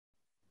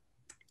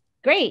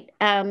Great.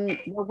 Well,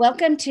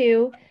 welcome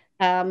to,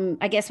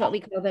 I guess, what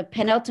we call the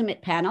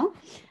penultimate panel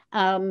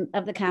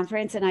of the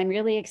conference. And I'm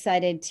really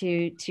excited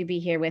to be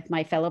here with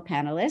my fellow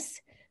panelists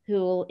who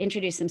will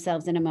introduce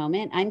themselves in a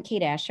moment. I'm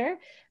Kate Ascher,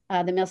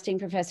 the Millstein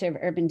Professor of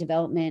Urban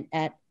Development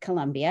at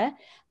Columbia.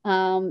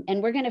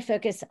 And we're going to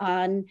focus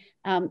on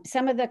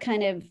some of the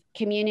kind of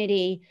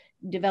community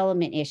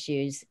development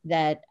issues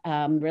that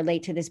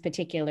relate to this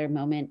particular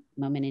moment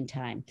in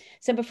time.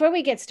 So before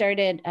we get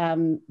started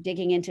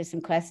digging into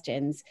some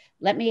questions,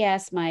 let me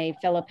ask my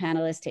fellow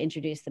panelists to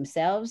introduce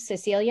themselves.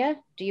 Cecilia,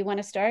 do you want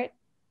to start?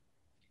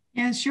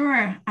 Yeah,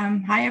 sure.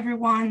 Hi,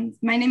 everyone.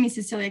 My name is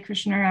Cecilia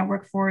Kushner. I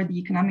work for the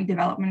Economic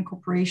Development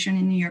Corporation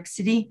in New York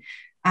City.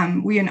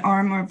 We're an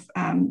arm of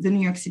the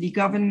New York City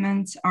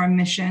government. Our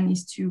mission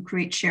is to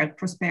create shared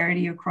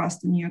prosperity across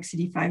the New York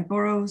City 5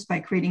 boroughs by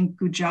creating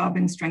good job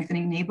and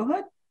strengthening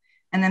neighborhood.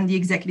 And I'm the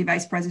Executive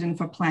Vice President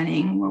for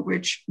Planning,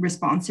 we're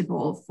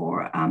responsible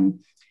for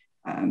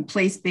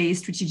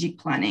place-based strategic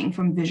planning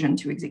from vision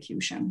to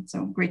execution.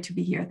 So great to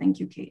be here. Thank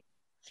you, Kate.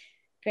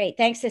 Great.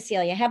 Thanks,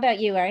 Cecilia. How about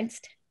you,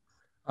 Ernst?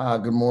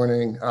 Good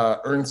morning.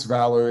 Ernst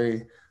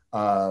Valery.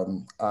 I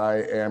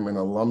am an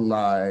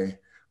alumnus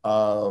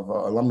of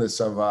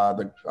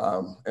the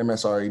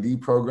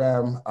MSRAD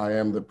program. I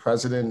am the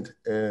president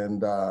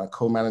and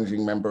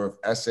co-managing member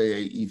of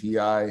SAA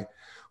EVI.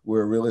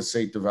 We're real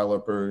estate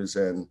developers,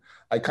 and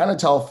I kind of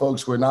tell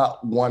folks we're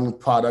not one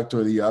product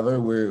or the other.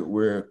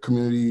 We're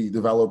community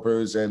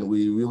developers, and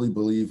we really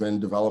believe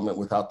in development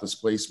without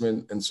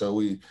displacement. And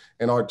so in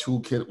our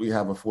toolkit, we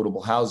have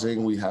affordable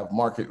housing, we have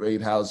market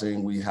rate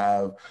housing, we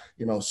have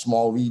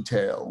small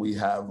retail, we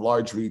have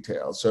large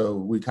retail. So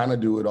we kind of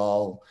do it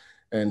all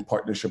in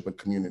partnership with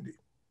community.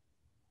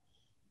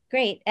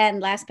 Great. And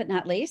last but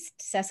not least,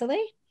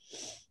 Cecily.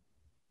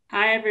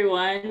 Hi,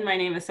 everyone. My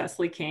name is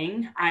Cecily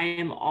King. I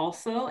am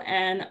also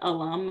an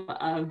alum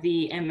of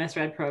the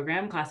Msred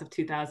program, class of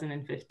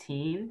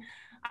 2015.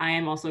 I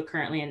am also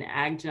currently an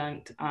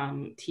adjunct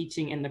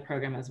teaching in the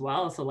program as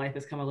well. So life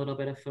has come a little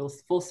bit of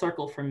full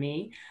circle for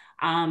me.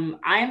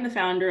 I am the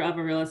founder of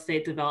a real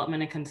estate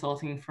development and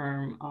consulting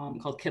firm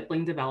called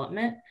Kipling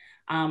Development.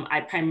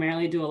 I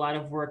primarily do a lot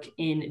of work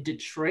in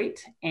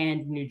Detroit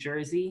and New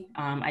Jersey.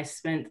 I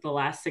spent the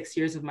last 6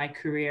 years of my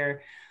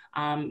career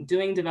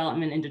doing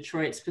development in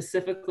Detroit,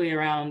 specifically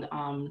around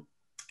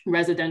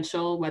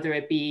residential, whether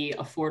it be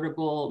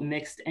affordable,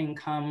 mixed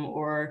income,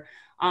 or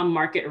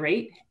market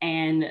rate.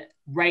 And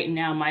right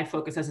now, my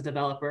focus as a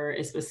developer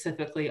is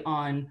specifically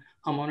on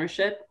home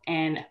ownership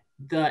and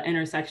the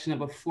intersection of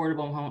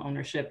affordable home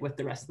ownership with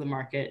the rest of the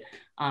market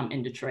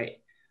in Detroit.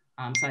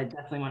 So I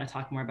definitely want to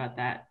talk more about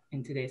that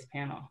in today's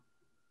panel.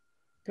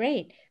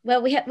 Great.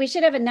 Well, we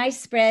should have a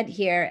nice spread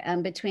here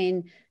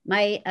between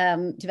my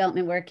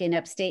development work in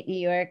upstate New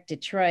York,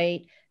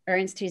 Detroit,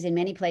 Ernst, who's in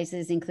many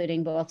places,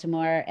 including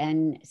Baltimore,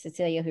 and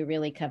Cecilia, who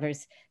really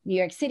covers New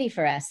York City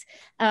for us.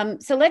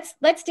 So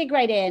let's dig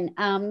right in.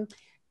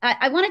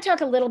 I want to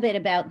talk a little bit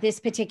about this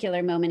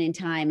particular moment in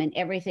time and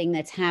everything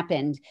that's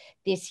happened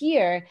this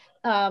year.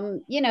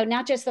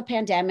 Not just the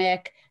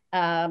pandemic,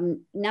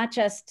 not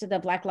just the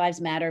Black Lives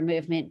Matter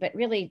movement, but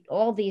really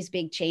all these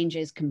big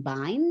changes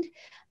combined.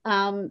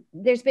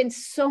 There's been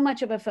so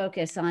much of a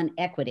focus on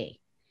equity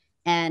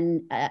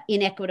and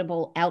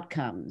inequitable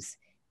outcomes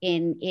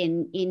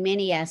in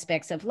many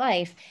aspects of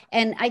life.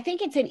 And I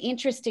think it's an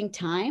interesting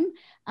time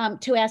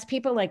to ask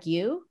people like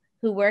you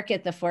who work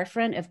at the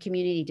forefront of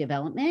community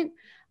development,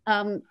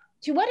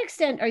 to what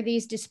extent are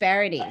these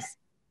disparities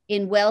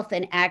in wealth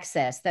and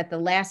access that the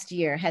last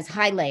year has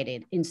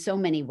highlighted in so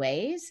many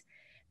ways,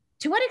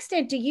 to what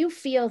extent do you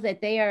feel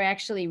that they are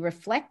actually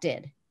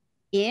reflected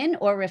in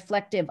or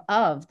reflective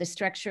of the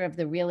structure of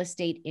the real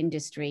estate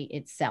industry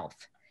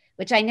itself?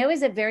 Which I know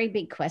is a very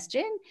big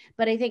question,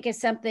 but I think is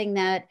something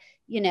that,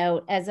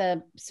 as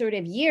a sort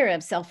of year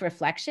of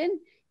self-reflection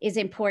is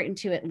important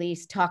to at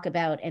least talk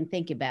about and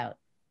think about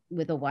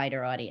with a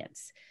wider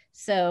audience.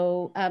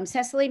 So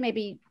Cecily,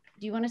 maybe,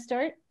 do you want to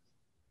start?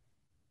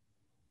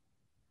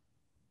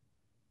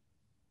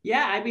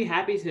 Yeah, I'd be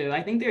happy to.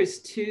 I think there's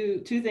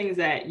two things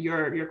that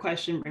your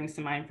question brings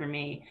to mind for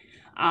me.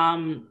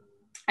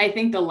 I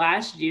think the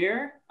last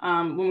year,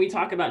 when we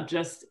talk about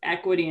just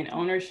equity and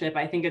ownership,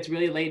 I think it's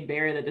really laid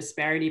bare the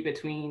disparity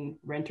between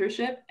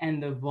rentership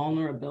and the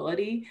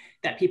vulnerability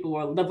that the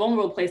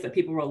vulnerable place that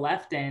people were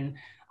left in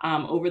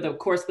over the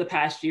course of the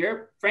past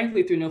year,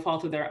 frankly, through no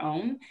fault of their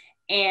own,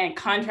 and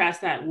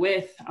contrast that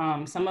with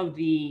some of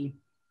the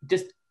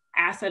just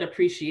asset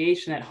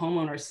appreciation that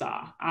homeowners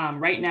saw.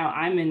 Right now,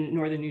 I'm in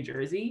Northern New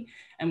Jersey,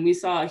 and we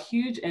saw a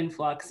huge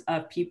influx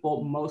of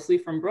people, mostly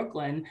from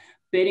Brooklyn,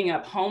 bidding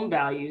up home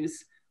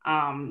values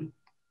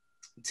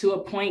to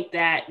a point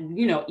that,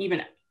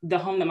 even the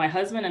home that my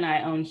husband and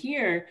I own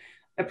here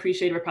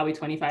appreciated probably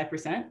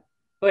 25%.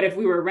 But if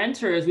we were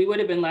renters, we would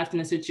have been left in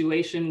a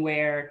situation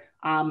where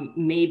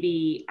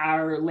Maybe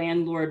our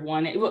landlord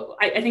wanted, well,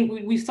 I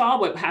think we saw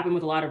what happened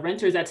with a lot of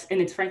renters,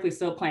 and it's frankly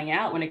still playing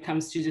out when it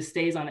comes to just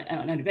stays on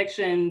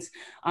evictions,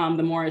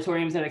 the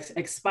moratoriums that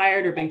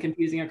expired or been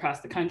confusing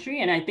across the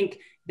country. And I think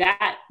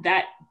that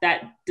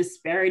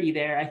disparity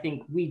there, I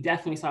think we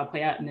definitely saw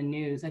play out in the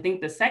news. I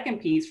think the second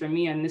piece for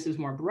me, and this is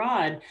more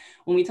broad,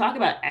 when we talk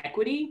about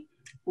equity,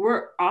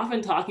 we're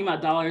often talking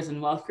about dollars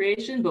and wealth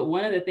creation, but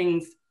one of the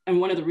things, and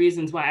one of the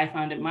reasons why I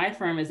founded my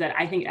firm, is that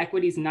I think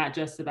equity is not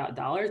just about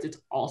dollars, it's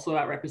also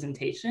about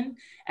representation.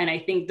 And I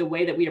think the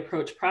way that we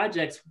approach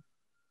projects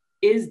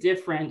is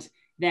different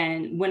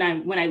than when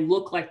I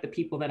look like the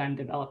people that I'm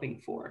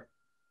developing for.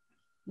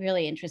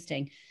 Really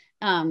interesting.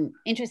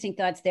 Interesting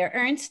thoughts there.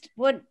 Ernst,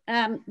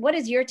 what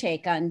is your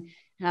take on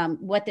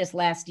what this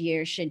last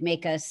year should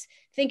make us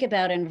think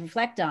about and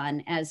reflect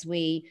on as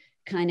we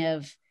kind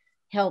of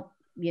help,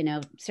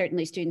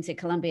 certainly students at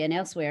Columbia and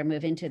elsewhere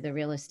move into the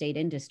real estate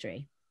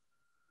industry?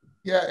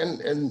 Yeah,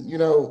 and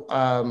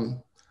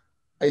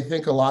I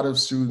think a lot of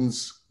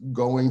students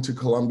going to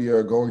Columbia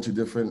or going to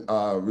different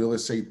real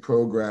estate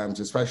programs,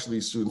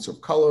 especially students of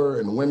color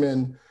and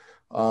women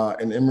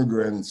and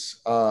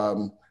immigrants,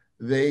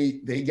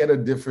 they get a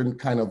different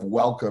kind of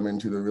welcome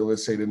into the real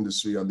estate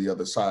industry on the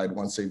other side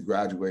once they've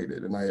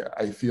graduated. And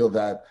I feel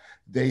that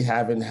they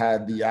haven't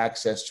had the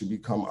access to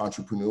become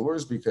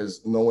entrepreneurs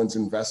because no one's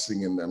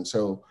investing in them.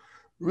 So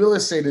real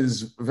estate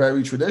is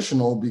very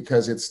traditional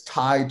because it's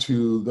tied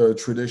to the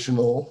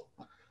traditional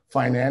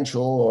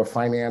financial or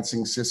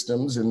financing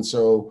systems. And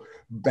so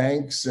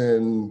banks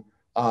and,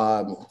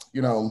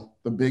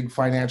 the big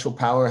financial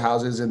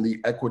powerhouses and the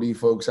equity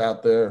folks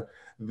out there,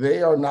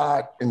 they are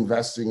not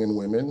investing in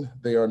women.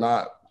 They are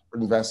not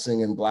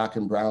investing in Black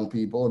and brown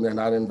people, and they're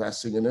not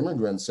investing in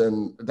immigrants.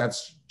 And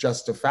that's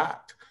just a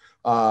fact.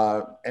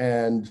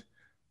 And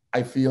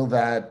I feel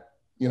that,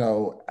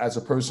 as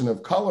a person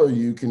of color,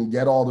 you can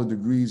get all the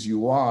degrees you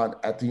want.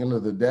 At the end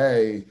of the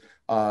day,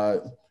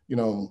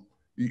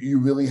 you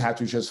really have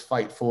to just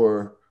fight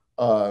for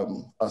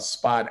a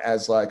spot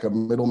as like a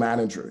middle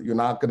manager. You're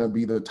not going to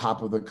be the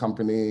top of the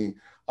company.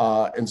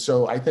 And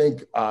so I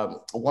think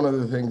one of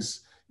the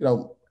things,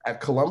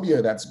 at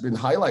Columbia that's been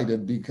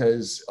highlighted,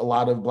 because a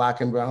lot of Black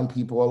and brown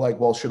people are like,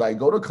 well, should I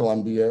go to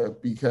Columbia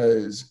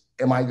because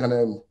am I going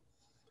to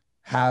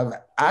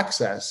have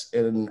access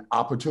and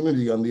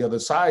opportunity on the other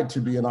side to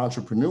be an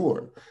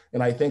entrepreneur?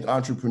 And I think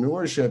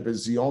entrepreneurship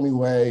is the only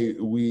way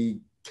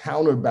we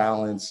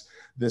counterbalance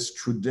this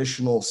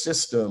traditional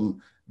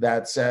system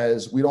that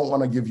says we don't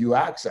want to give you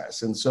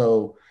access. And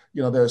so,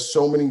 there's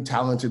so many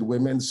talented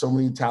women, so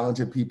many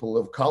talented people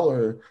of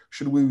color.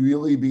 Should we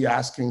really be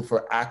asking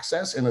for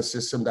access in a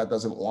system that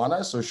doesn't want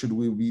us? Or should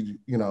we be,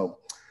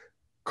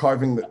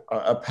 carving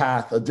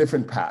a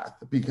different path?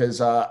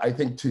 Because I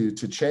think to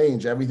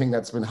change everything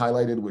that's been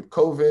highlighted with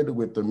COVID,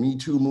 with the Me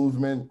Too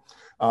movement,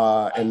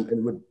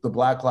 and with the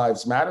Black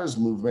Lives Matters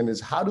movement, is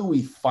how do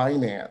we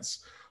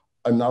finance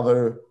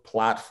another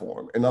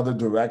platform, another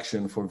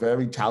direction for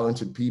very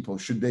talented people?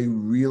 Should they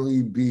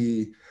really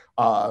be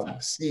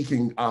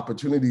seeking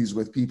opportunities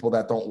with people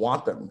that don't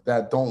want them,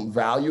 that don't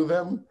value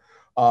them,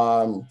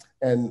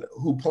 and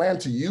who plan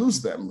to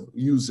use them,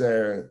 use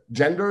their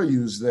gender,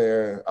 use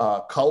their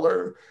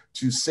color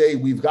to say,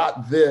 we've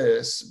got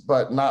this,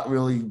 but not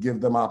really give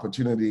them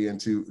opportunity.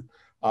 And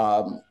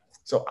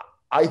so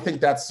I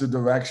think that's the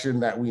direction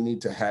that we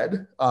need to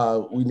head.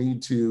 We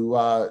need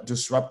to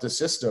disrupt the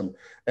system.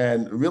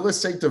 And real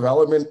estate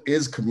development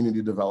is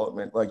community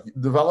development. Like,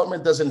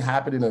 development doesn't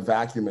happen in a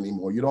vacuum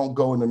anymore. You don't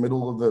go in the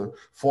middle of the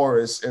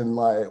forest and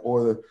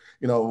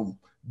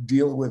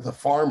deal with a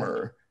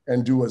farmer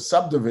and do a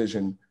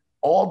subdivision.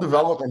 All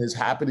development is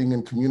happening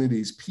in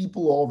communities.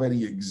 People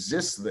already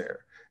exist there.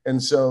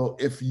 And so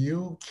if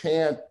you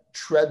can't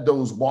tread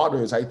those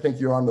waters, I think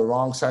you're on the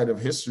wrong side of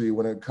history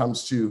when it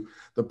comes to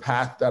the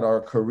path that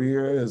our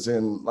careers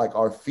and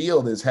our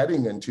field is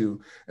heading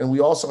into. And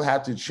we also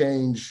have to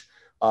change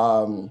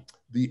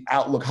the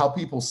outlook, how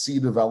people see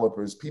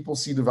developers. People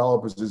see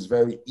developers as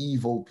very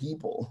evil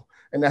people.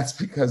 And that's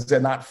because they're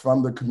not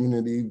from the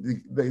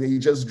community. They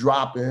just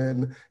drop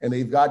in and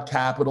they've got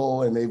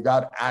capital and they've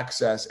got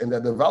access and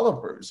they're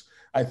developers.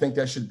 I think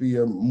there should be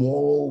a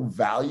moral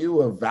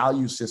value, a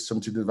value system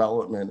to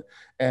development.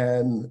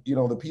 And,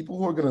 the people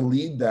who are going to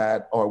lead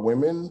that are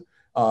women,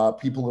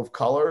 people of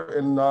color,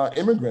 and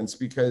immigrants,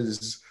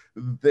 because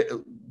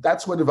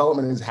that's where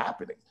development is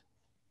happening.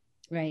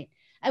 Right.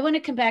 I want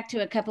to come back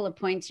to a couple of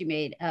points you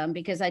made,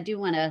 because I do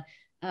want to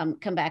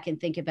come back and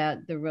think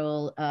about the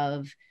role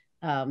of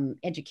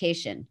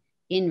education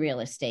in real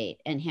estate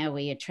and how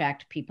we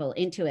attract people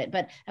into it.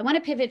 But I want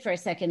to pivot for a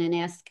second and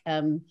ask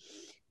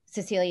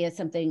Cecilia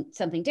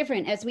something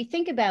different. As we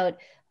think about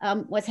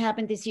what's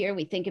happened this year,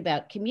 we think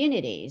about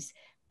communities,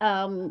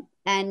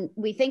 and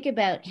we think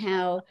about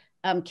how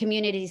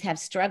communities have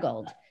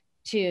struggled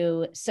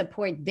to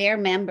support their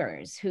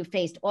members who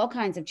faced all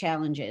kinds of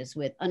challenges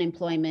with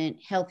unemployment,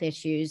 health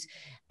issues.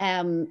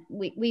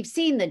 We've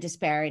seen the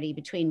disparity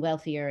between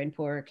wealthier and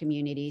poorer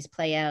communities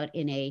play out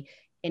in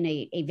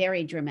a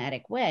very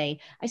dramatic way.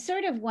 I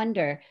sort of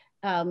wonder,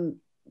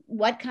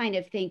 what kind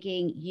of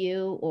thinking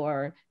you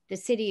or the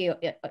city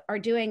are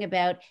doing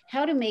about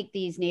how to make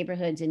these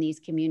neighborhoods and these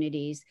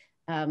communities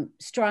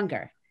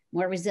stronger,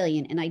 more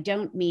resilient. And I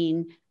don't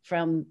mean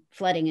from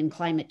flooding and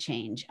climate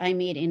change. I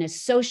mean in a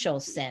social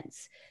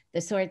sense,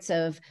 the sorts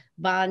of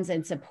bonds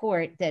and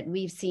support that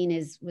we've seen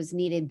was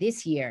needed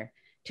this year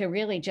to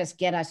really just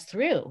get us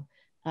through,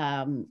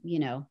 you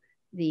know,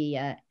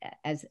 the,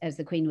 as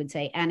the Queen would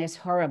say, annus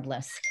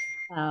horribilis,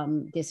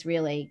 this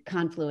really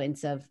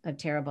confluence of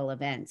terrible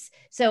events.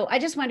 So I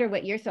just wonder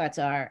what your thoughts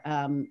are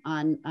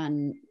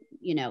on,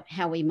 you know,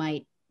 how we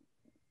might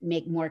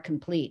make more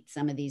complete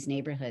some of these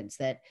neighborhoods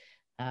that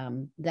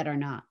are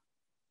not.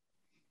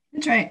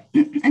 That's right.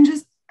 And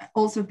just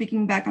also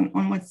picking back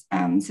on what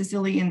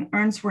Cecily and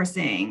Ernst were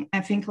saying, I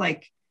think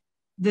like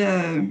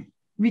the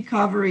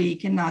recovery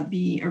cannot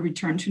be a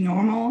return to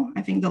normal.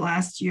 I think the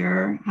last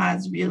year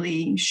has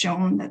really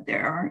shown that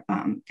there are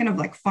kind of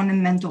like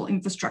fundamental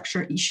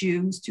infrastructure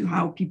issues to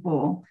how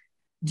people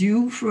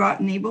do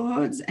throughout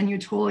neighborhoods. And you're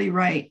totally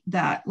right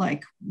that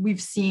like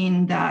we've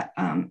seen that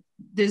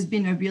there's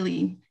been a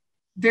really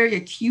very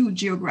acute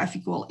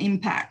geographical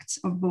impact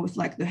of both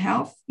like the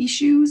health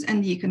issues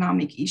and the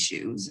economic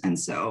issues. And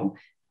so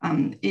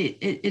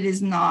it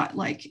is not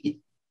like,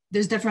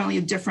 there's definitely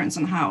a difference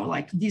on how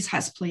like this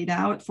has played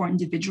out for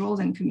individuals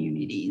and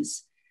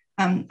communities.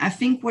 I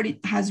think what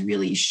it has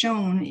really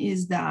shown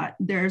is that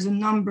there's a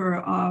number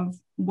of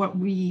what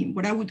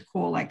I would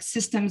call like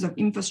systems of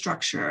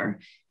infrastructure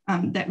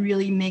that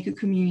really make a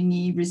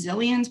community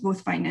resilient,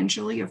 both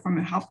financially or from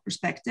a health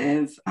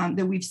perspective,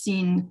 that we've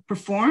seen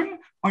perform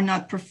or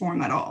not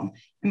perform at all.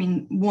 I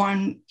mean,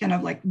 one kind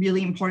of like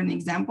really important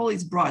example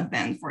is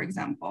broadband, for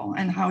example,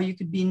 and how you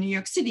could be in New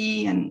York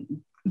City and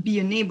be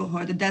a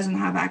neighborhood that doesn't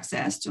have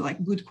access to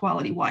like good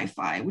quality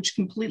Wi-Fi, which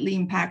completely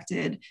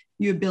impacted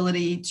your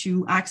ability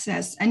to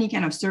access any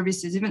kind of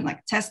services, even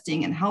like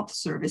testing and health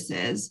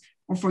services,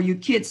 or for your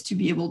kids to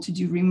be able to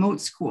do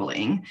remote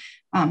schooling.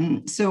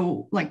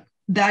 So like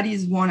that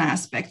is one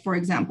aspect, for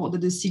example,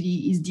 that the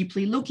city is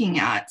deeply looking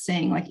at,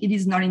 saying like, it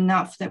is not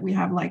enough that we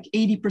have like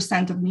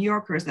 80% of New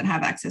Yorkers that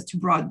have access to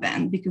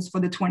broadband, because for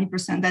the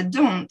 20% that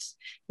don't,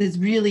 there's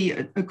really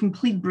a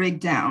complete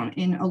breakdown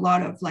in a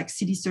lot of like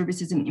city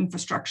services and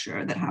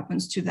infrastructure that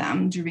happens to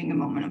them during a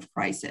moment of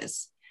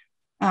crisis.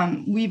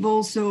 We've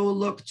also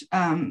looked,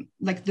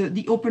 like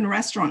the open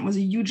restaurant was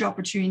a huge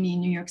opportunity in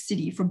New York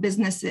City for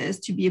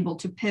businesses to be able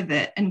to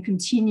pivot and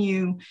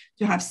continue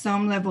to have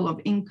some level of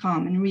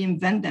income and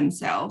reinvent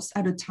themselves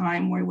at a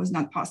time where it was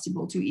not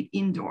possible to eat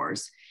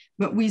indoors.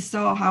 But we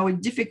saw how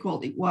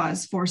difficult it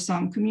was for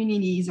some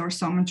communities or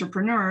some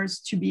entrepreneurs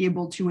to be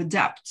able to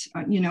adapt,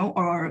 you know,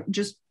 or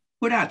just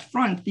put out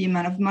front the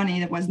amount of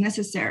money that was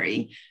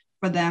necessary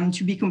for them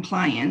to be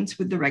compliant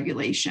with the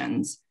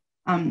regulations.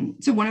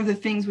 So one of the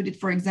things we did,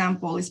 for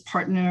example, is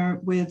partner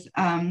with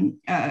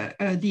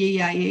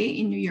the AIA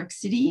in New York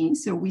City.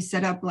 So we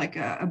set up like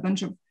a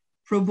bunch of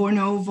pro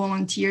bono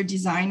volunteer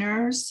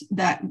designers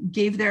that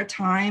gave their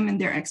time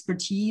and their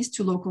expertise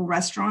to local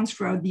restaurants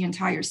throughout the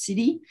entire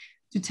city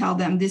to tell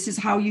them this is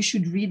how you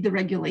should read the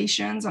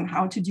regulations on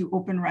how to do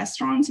open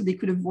restaurants, so they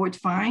could avoid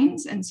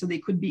fines and so they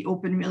could be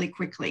open really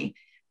quickly.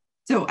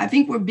 So I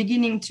think we're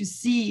beginning to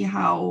see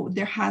how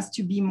there has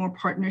to be more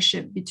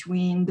partnership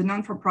between the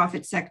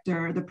non-for-profit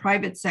sector, the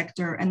private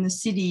sector, and the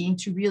city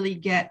to really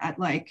get at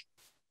like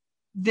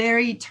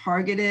very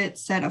targeted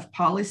set of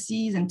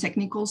policies and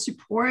technical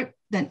support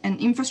and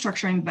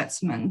infrastructure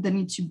investment that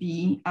need to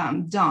be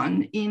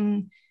done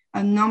in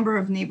a number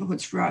of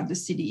neighborhoods throughout the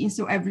city.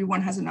 So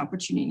everyone has an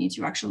opportunity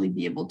to actually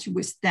be able to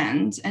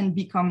withstand and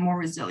become more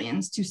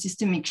resilient to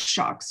systemic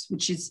shocks,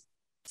 which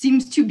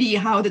seems to be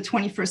how the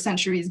 21st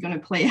century is going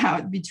to play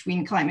out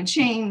between climate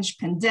change,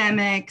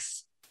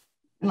 pandemics,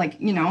 like,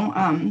 you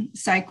know,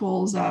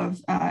 cycles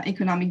of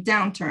economic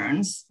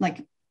downturns,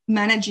 like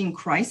managing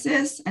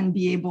crisis and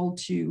be able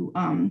to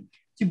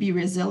be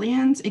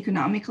resilient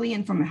economically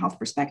and from a health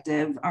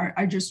perspective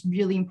are just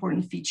really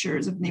important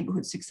features of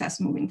neighborhood success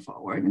moving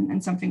forward,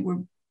 and something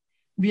we're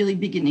really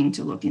beginning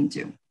to look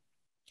into.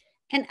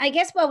 And I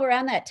guess while we're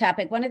on that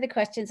topic, one of the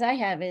questions I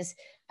have is,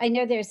 I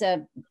know there's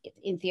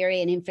in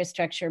theory, an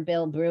infrastructure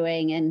bill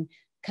brewing in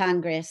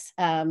Congress.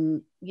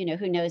 You know,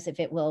 who knows if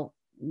it will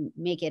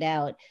make it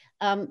out.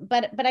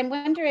 But I'm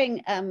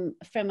wondering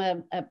from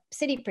a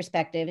city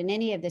perspective, in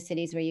any of the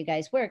cities where you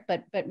guys work,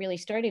 but really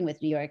starting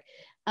with New York,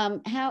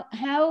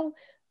 how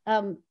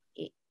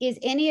is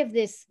any of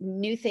this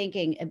new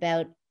thinking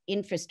about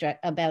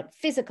about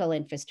physical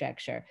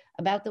infrastructure,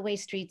 about the way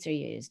streets are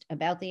used,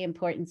 about the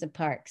importance of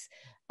parks,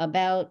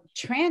 about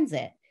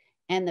transit,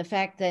 and the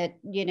fact that,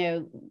 you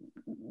know,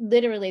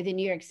 literally the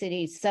New York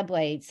City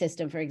subway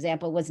system, for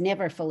example, was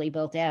never fully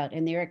built out.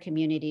 And there are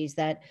communities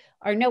that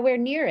are nowhere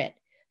near it,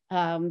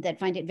 that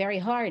find it very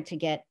hard to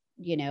get,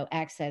 you know,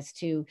 access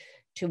to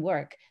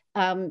work.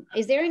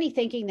 Is there any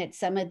thinking that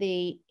some of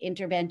the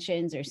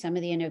interventions or some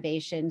of the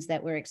innovations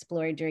that were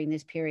explored during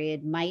this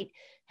period might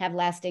have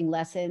lasting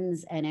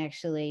lessons and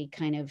actually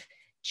kind of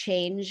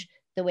change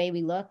the way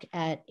we look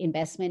at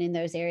investment in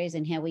those areas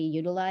and how we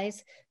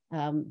utilize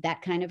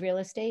that kind of real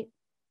estate?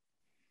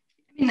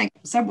 I mean, like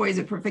Subway is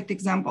a perfect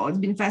example. It's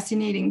been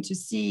fascinating to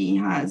see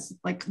as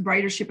like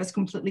ridership has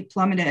completely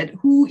plummeted,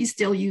 who is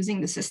still using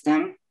the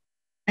system.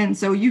 And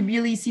so you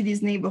really see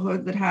these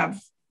neighborhoods that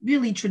have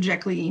really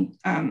tragically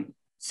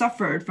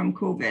suffered from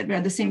COVID, but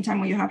at the same time,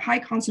 when you have high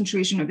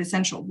concentration of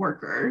essential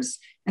workers,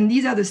 and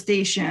these are the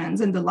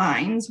stations and the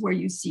lines where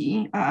you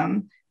see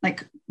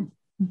like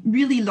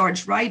really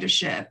large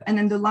ridership, and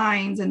then the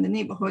lines and the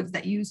neighborhoods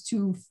that used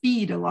to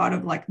feed a lot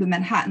of like the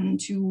Manhattan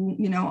to,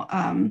 you know,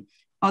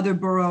 other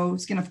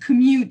boroughs kind of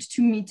commute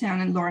to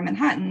Midtown and Lower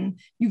Manhattan,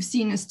 you've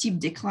seen a steep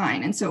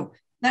decline. And so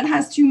that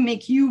has to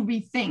make you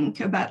rethink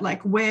about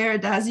like where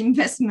does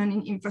investment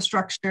in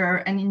infrastructure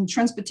and in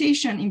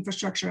transportation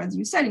infrastructure, as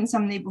you said, in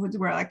some neighborhoods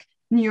where like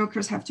New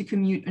Yorkers have to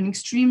commute an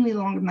extremely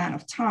long amount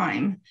of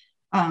time,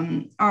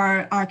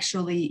 are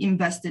actually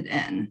invested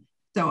in.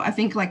 So I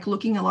think like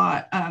looking a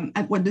lot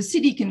at what the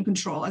city can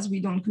control, as we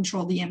don't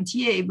control the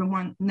MTA,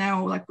 but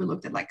now like we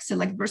looked at like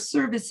select bus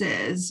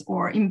services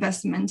or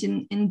investment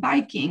in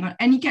biking or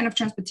any kind of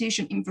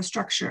transportation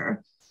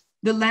infrastructure,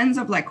 the lens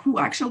of like who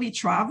actually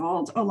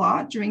traveled a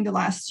lot during the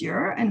last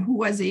year and who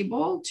was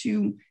able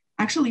to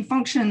actually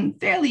function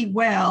fairly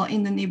well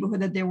in the neighborhood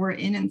that they were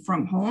in and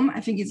from home,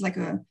 I think is like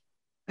a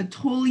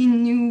totally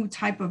new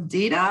type of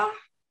data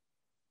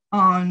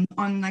on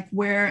like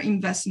where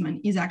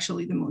investment is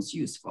actually the most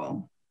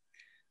useful.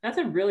 That's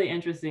a really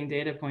interesting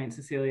data point,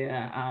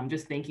 Cecilia.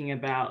 Just thinking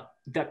about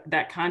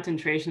that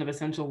concentration of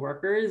essential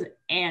workers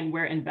and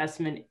where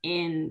investment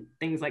in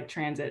things like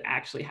transit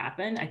actually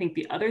happen. I think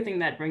the other thing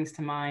that brings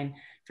to mind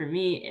for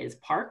me is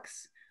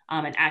parks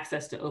and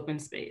access to open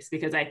space,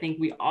 because I think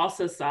we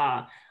also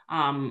saw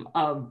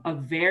a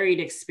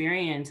varied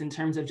experience in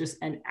terms of just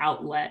an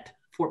outlet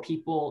for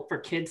people, for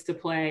kids to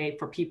play,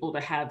 for people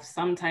to have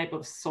some type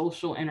of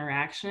social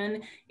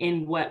interaction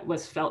in what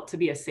was felt to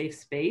be a safe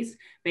space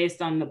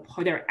based on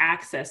their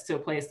access to a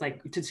place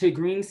like to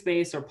green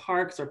space or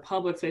parks or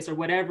public space or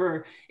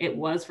whatever it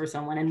was for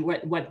someone, and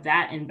what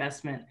that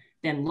investment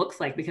then looks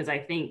like. Because I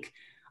think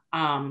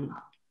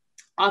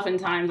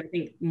oftentimes I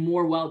think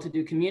more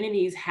well-to-do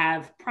communities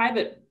have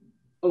private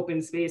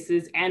open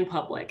spaces and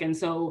public. And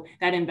so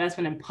that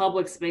investment in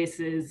public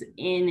spaces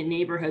in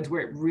neighborhoods where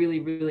it really,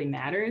 really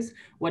matters,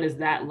 what does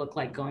that look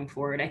like going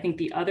forward? I think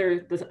the other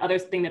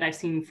thing that I've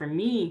seen for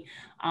me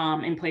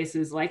in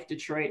places like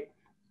Detroit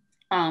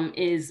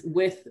is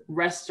with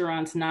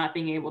restaurants not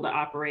being able to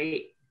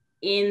operate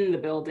in the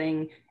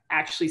building,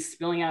 actually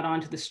spilling out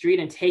onto the street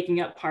and taking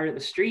up part of the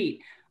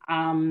street.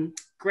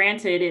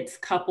 Granted, it's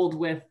coupled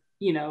with,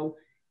 you know,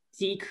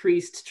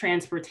 decreased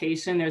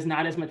transportation. There's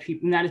not as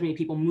many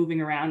people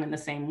moving around in the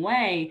same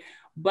way,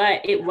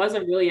 but it was a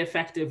really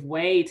effective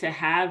way to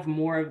have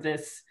more of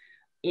this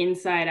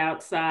inside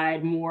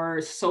outside,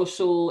 more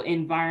social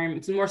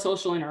environment, more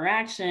social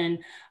interaction.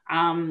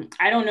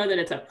 I don't know that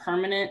it's a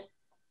permanent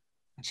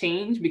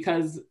change,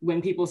 because when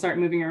people start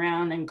moving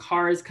around and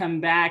cars come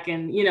back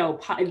and, you know,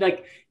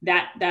 like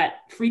that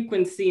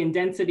frequency and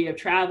density of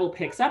travel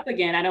picks up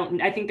again,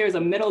 I think there's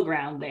a middle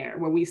ground there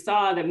where we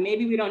saw that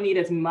maybe we don't need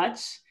as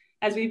much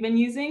as we've been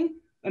using,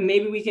 and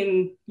maybe we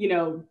can, you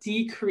know,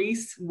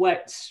 decrease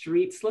what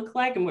streets look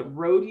like and what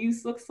road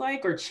use looks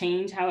like, or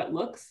change how it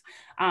looks.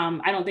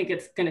 I don't think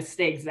it's going to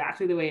stay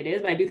exactly the way it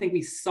is, but I do think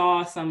we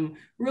saw some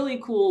really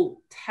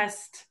cool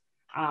test.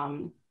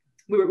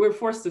 We were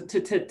forced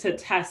to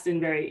test in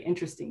very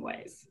interesting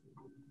ways.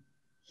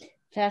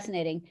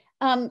 Fascinating.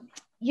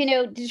 You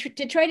know,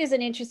 Detroit is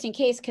an interesting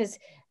case because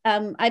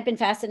I've been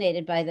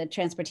fascinated by the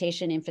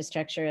transportation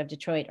infrastructure of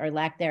Detroit, or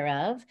lack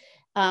thereof.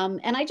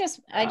 And I just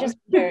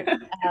wonder,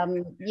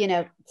 you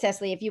know,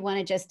 Cecily, if you want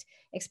to just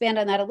expand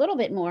on that a little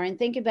bit more and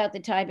think about the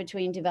tie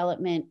between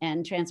development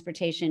and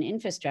transportation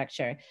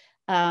infrastructure.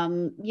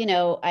 You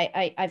know,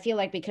 I feel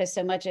like because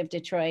so much of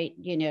Detroit,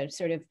 you know,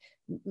 sort of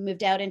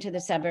moved out into the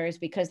suburbs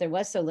because there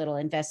was so little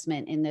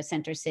investment in the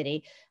center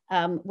city,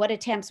 what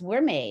attempts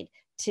were made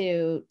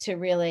to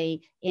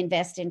really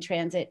invest in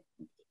transit?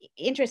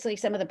 Interestingly,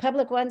 some of the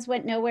public ones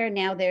went nowhere.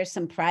 Now there's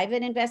some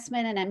private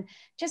investment. And I'm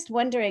just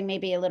wondering,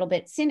 maybe a little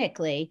bit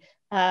cynically,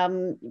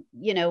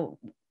 you know,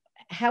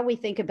 how we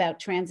think about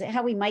transit,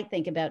 how we might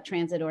think about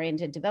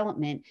transit-oriented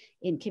development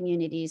in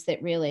communities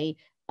that really,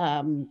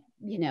 you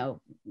know,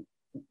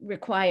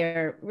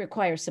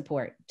 require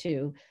support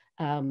to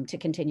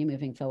continue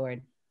moving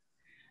forward.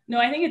 No,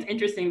 I think it's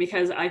interesting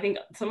because I think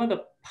some of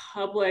the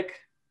public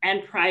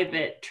and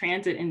private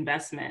transit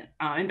investment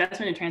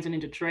in transit in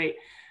Detroit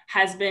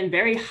has been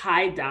very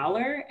high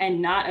dollar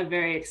and not a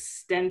very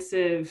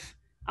extensive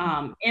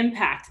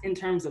impact in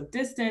terms of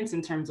distance,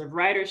 in terms of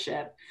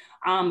ridership.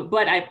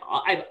 But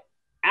I've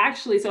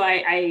actually, so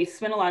I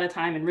spent a lot of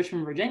time in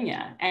Richmond,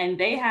 Virginia, and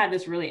they had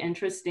this really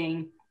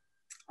interesting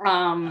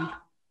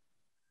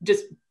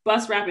just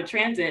bus rapid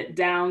transit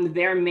down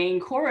their main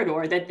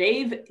corridor that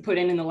they've put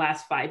in the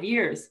last 5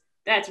 years.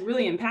 That's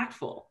really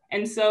impactful.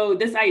 And so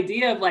this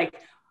idea of like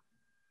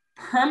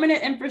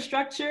permanent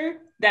infrastructure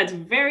that's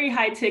very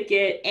high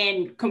ticket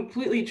and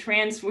completely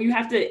you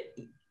have to,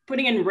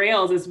 putting in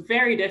rails is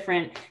very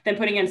different than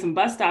putting in some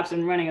bus stops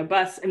and running a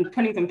bus and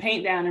putting some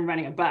paint down and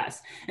running a bus.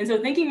 And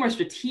so thinking more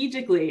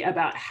strategically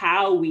about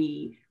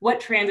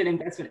what transit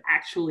investment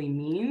actually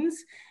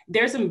means,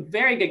 there's some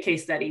very good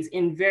case studies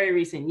in very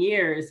recent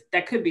years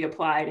that could be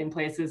applied in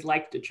places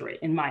like Detroit,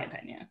 in my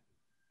opinion.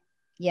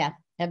 Yeah,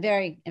 a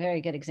very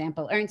good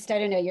example. Ernst, I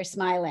don't know, you're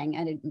smiling.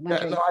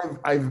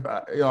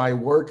 I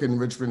work in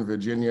Richmond,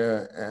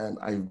 Virginia, and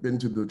I've been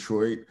to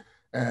Detroit,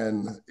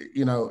 and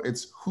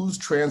it's whose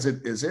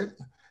transit is it,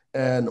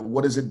 and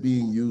what is it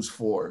being used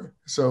for?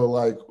 So,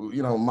 like,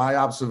 my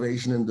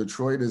observation in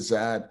Detroit is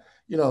that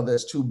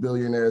there's two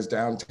billionaires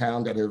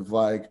downtown that have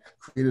like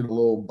created a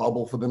little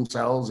bubble for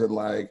themselves, and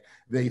like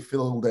they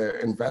fill their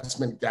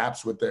investment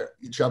gaps with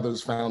each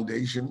other's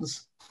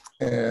foundations.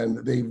 And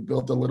they've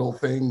built a little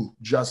thing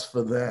just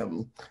for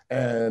them.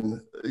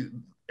 And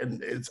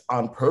it's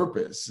on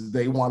purpose.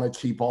 They want to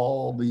keep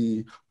all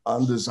the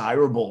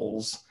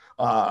undesirables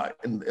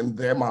in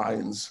their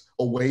minds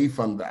away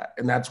from that.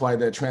 And that's why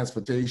their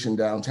transportation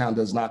downtown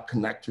does not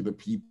connect to the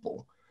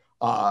people.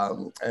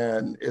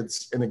 And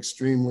it's an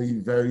extremely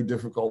very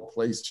difficult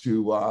place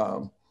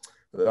to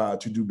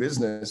do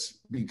business,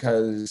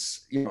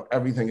 because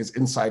everything is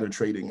insider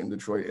trading in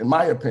Detroit, in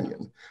my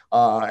opinion.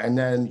 And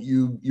then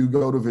you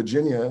go to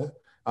Virginia,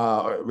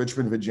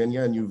 Richmond,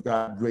 Virginia, and you've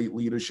got great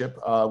leadership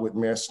with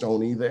Mayor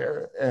Stoney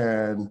there,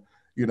 and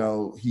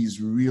he's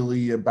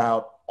really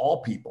about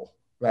all people,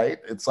 right?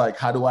 It's like,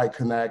 how do I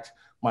connect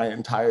my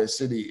entire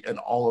city and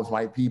all of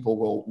my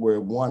people?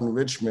 We're one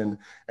Richmond,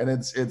 and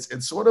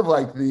it's sort of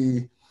like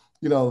the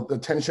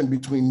tension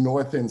between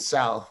North and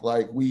South.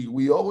 Like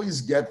we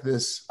always get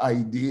this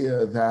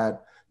idea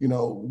that,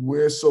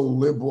 we're so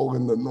liberal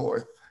in the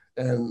North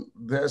and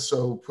they're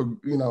so,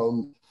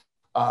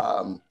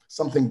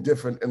 something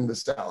different in the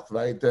South,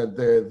 right? That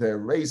they're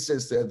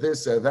racist, they're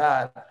this, they're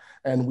that.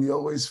 And we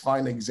always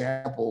find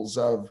examples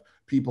of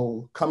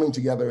people coming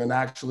together and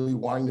actually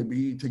wanting to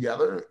be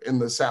together in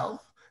the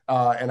South,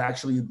 and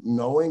actually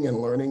knowing and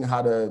learning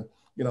how to,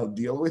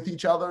 deal with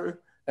each other.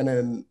 And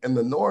then in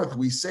the North,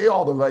 we say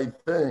all the right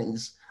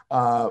things,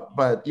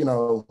 but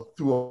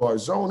through our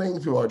zoning,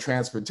 through our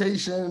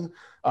transportation,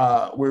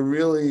 we're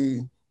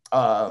really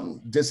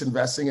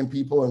disinvesting in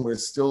people, and we're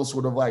still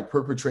sort of like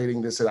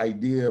perpetrating this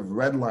idea of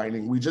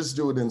redlining. We just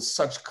do it in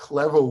such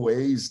clever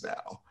ways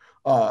now.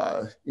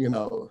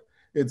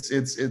 It's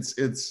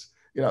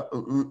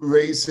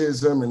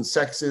racism and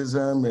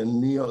sexism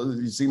and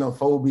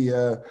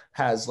xenophobia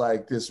has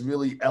like this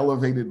really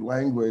elevated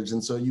language,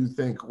 and so you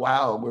think,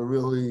 wow, we're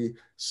really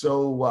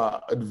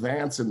so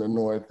advanced in the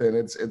North, and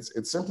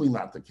it's simply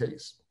not the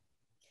case.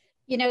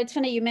 It's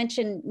funny you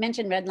mentioned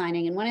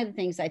redlining, and one of the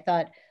things I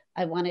thought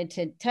I wanted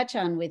to touch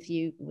on with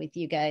you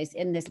guys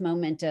in this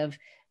moment of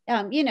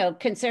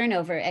concern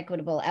over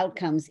equitable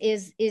outcomes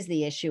is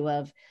the issue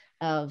of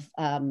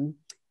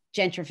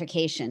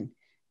gentrification.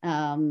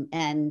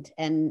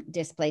 And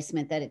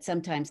displacement that it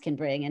sometimes can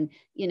bring. And,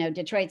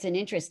 Detroit's an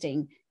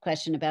interesting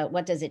question about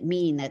what does it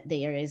mean that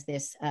there is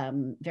this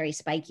very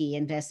spiky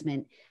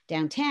investment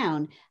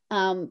downtown.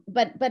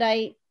 But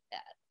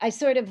I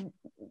sort of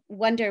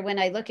wonder when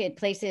I look at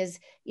places,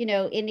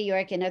 in New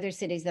York and other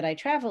cities that I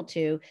travel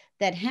to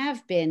that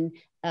have been,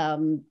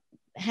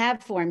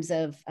 have forms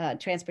of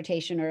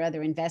transportation or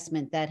other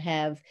investment that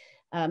have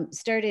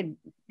started,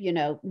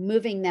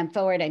 moving them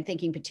forward. I'm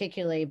thinking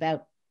particularly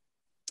about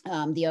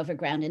the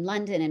overground in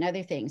London and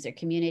other things, or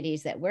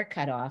communities that were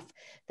cut off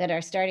that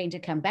are starting to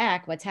come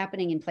back. What's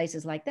happening in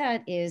places like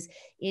that is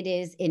it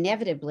is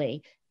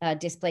inevitably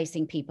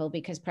displacing people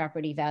because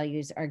property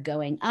values are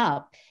going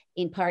up,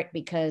 in part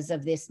because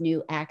of this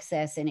new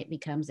access, and it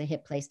becomes a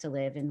hip place to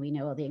live. And we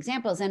know all the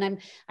examples. And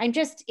I'm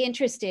just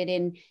interested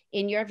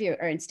in your view,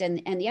 Ernst,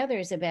 and the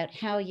others, about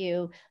how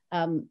you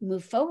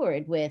move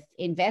forward with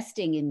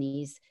investing in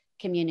these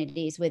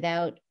communities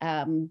without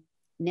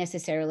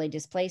necessarily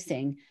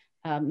displacing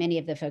many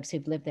of the folks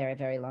who've lived there a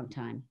very long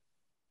time.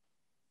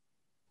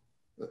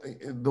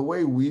 The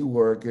way we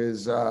work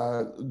is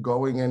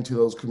going into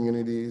those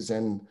communities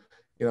and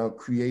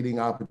creating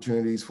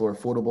opportunities for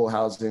affordable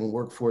housing,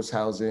 workforce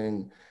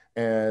housing,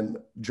 and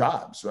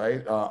jobs,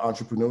 right?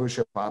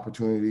 Entrepreneurship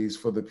opportunities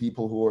for the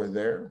people who are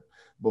there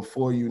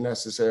before you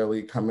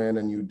necessarily come in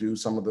and you do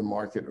some of the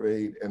market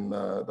rate and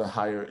the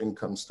higher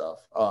income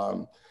stuff.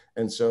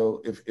 And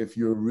so if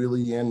you're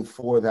really in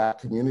for that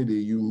community,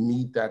 you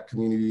meet that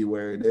community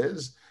where it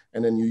is,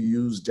 and then you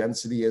use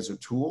density as a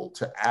tool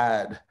to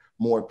add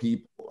more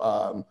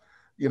people.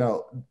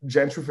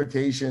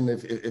 Gentrification,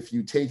 if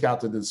you take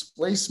out the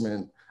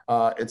displacement,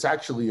 it's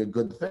actually a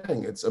good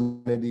thing. It's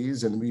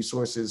amenities and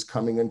resources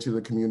coming into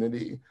the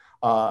community.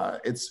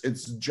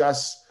 It's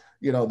just,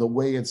 the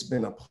way it's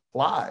been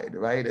applied,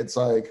 right? It's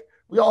like,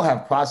 we all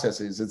have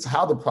processes. It's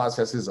how the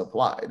process is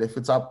applied. If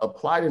it's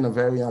applied in a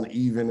very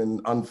uneven and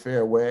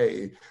unfair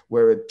way,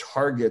 where it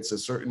targets a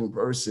certain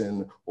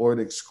person or it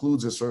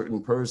excludes a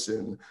certain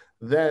person,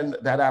 then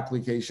that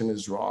application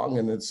is wrong,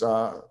 and it's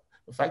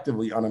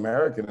effectively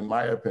un-American, in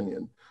my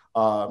opinion.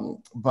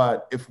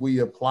 But if we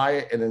apply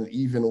it in an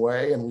even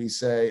way and we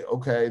say,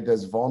 okay,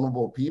 there's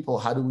vulnerable people,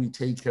 how do we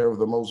take care of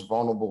the most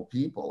vulnerable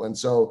people? And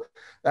so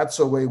that's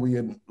the way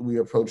we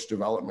approach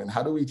development.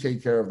 How do we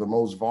take care of the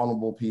most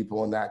vulnerable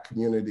people in that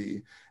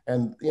community?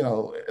 And, you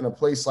know, in a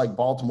place like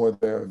Baltimore,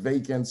 there are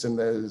vacants and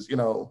there's, you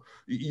know,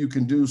 you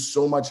can do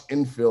so much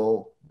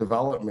infill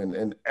development,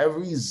 and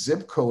every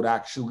zip code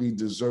actually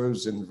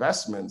deserves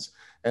investments.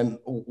 And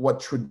what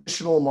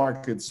traditional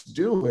markets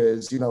do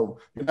is, you know,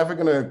 you're never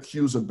going to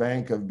accuse a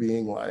bank of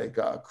being like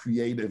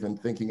creative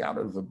and thinking out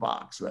of the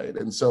box, right?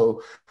 And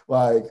so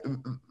like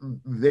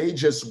they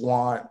just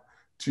want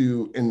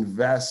to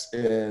invest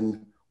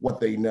in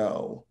what they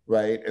know,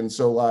 right? And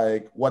so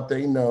like what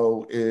they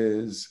know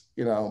is,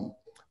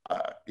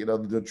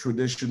 the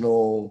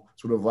traditional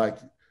sort of like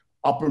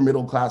upper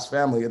middle class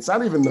family. It's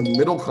not even the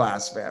middle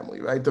class family,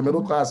 right? The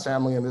middle class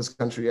family in this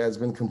country has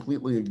been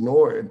completely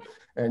ignored.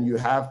 And you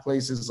have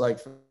places like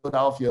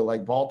Philadelphia,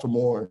 like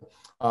Baltimore,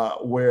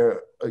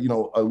 where, you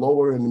know, a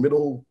lower and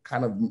middle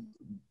kind of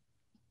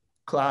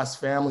class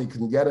family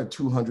can get a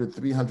 $200,000,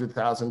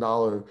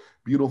 $300,000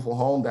 beautiful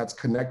home that's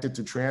connected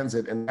to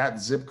transit, and that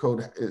zip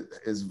code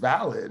is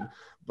valid,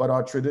 but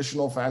our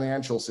traditional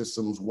financial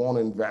systems won't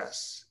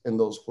invest in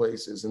those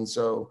places. And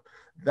so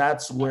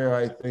that's where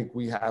I think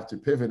we have to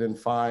pivot and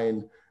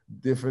find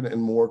different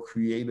and more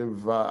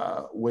creative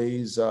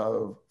ways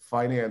of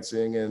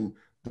financing. And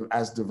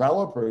as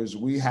developers,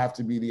 we have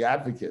to be the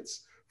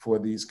advocates for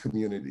these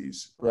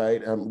communities,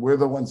 right? We're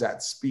the ones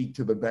that speak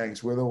to the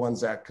banks. We're the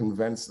ones that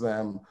convince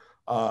them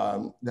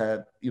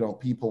that, you know,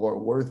 people are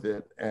worth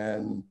it.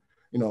 And,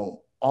 you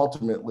know,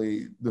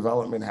 ultimately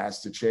development has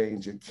to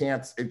change. It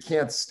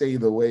can't stay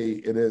the way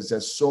it is.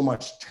 There's so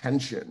much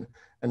tension,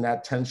 and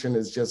that tension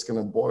is just going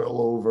to boil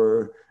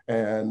over.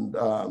 And,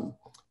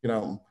 you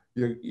know,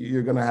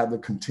 you're going to have the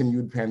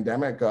continued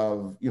pandemic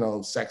of, you know,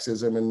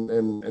 sexism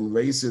and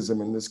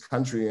racism in this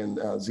country, and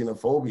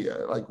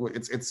xenophobia. Like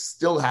it's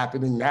still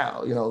happening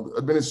now. You know,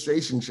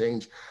 administration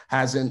change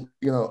hasn't,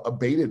 you know,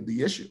 abated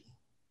the issue.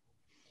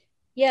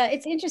 Yeah,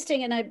 it's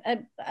interesting. And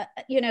I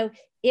you know,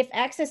 if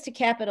access to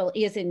capital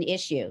is an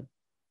issue,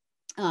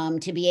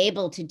 to be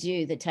able to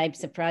do the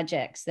types of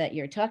projects that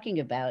you're talking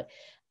about,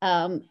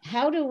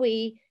 how do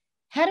we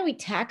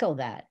tackle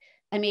that?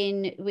 I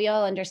mean, we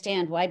all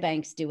understand why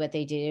banks do what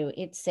they do.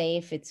 It's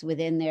safe, it's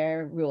within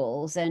their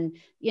rules, and,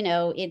 you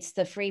know, it's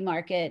the free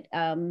market,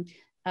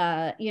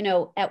 you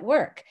know, at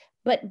work.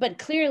 But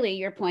clearly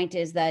your point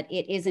is that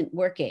it isn't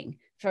working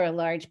for a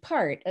large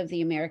part of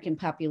the American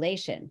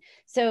population.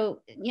 So,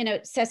 you know,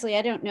 Cecily,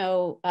 I don't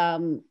know,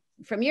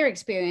 from your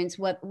experience,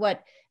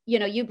 what you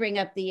know, you bring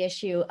up the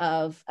issue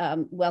of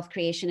wealth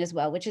creation as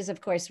well, which is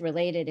of course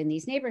related in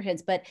these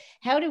neighborhoods, but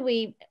how do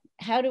we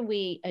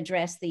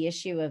address the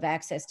issue of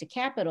access to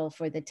capital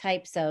for the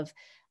types of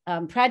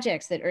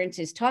projects that Ernst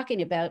is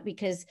talking about?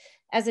 Because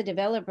as a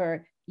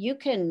developer, you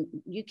can,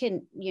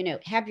 you know,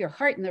 have your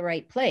heart in the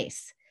right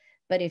place,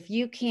 but if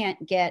you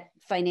can't get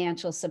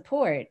financial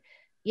support,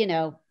 you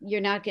know,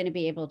 you're not going to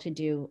be able to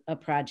do a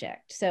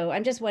project. So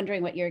I'm just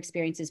wondering what your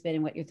experience has been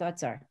and what your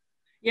thoughts are.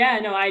 Yeah,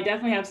 no, I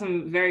definitely have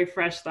some very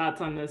fresh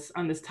thoughts on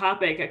this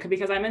topic,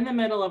 because I'm in the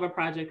middle of a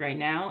project right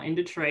now in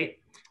Detroit.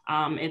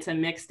 It's a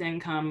mixed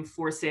income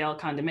for sale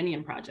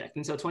condominium project.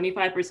 And so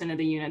 25% of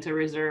the units are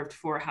reserved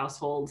for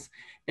households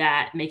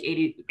that make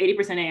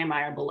 80%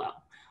 AMI or below.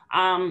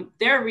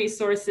 There are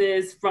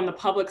resources from the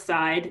public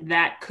side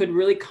that could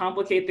really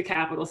complicate the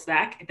capital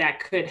stack that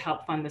could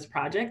help fund this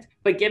project.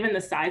 But given the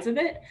size of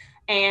it,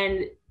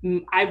 and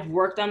I've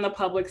worked on the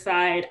public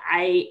side,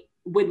 I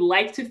would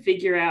like to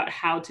figure out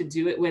how to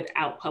do it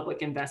without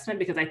public investment,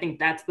 because I think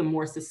that's the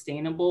more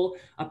sustainable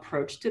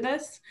approach to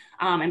this.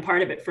 And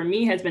part of it for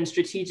me has been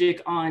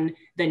strategic on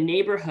the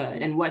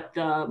neighborhood and what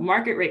the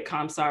market rate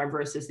comps are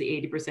versus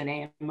the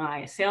 80%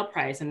 AMI sale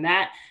price. And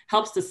that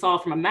helps to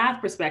solve from a math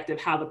perspective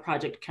how the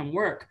project can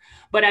work.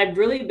 But I've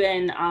really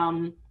been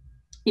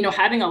you know,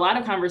 having a lot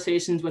of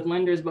conversations with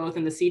lenders, both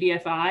in the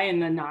CDFI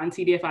and the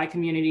non-CDFI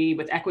community,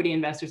 with equity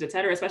investors, et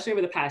cetera, especially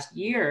over the past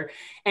year.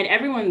 And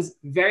everyone's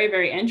very,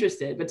 very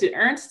interested. But to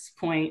Ernst's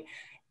point,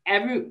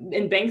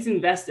 and banks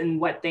invest in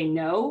what they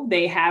know.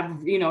 They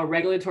have, you know, a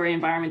regulatory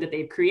environment that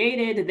they've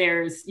created.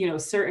 There's, you know,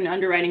 certain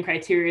underwriting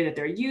criteria that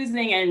they're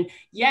using. And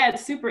yeah,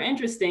 it's super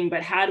interesting,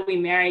 but how do we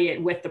marry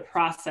it with the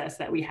process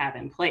that we have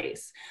in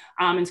place?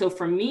 And so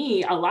for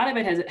me, a lot of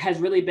it has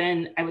really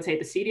been, I would say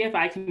the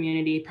CDFI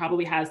community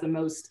probably has the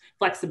most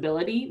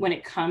flexibility when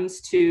it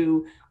comes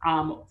to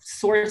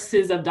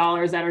sources of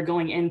dollars that are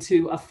going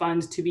into a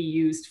fund to be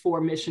used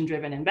for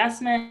mission-driven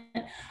investment.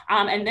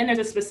 And then there's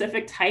a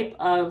specific type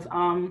of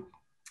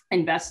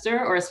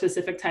investor or a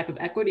specific type of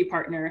equity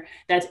partner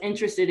that's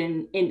interested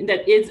in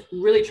that is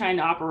really trying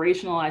to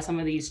operationalize some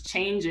of these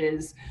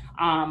changes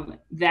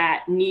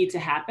that need to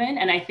happen.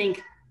 And I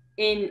think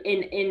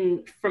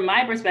from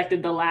my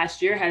perspective, the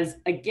last year has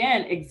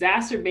again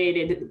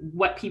exacerbated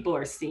what people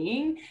are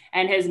seeing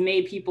and has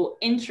made people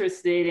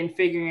interested in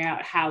figuring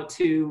out how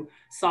to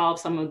solve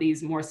some of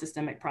these more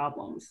systemic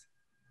problems.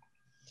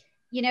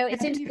 You know,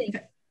 it's interesting.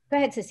 Go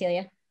ahead,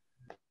 Cecilia.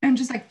 And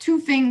just like two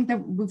things that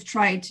we've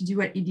tried to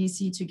do at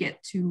EDC to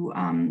get to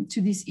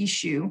this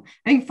issue.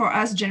 I think for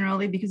us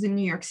generally, because in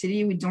New York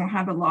City, we don't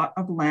have a lot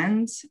of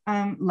land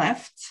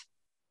left.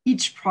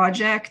 Each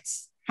project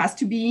has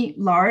to be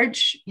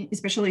large,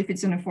 especially if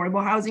it's an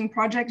affordable housing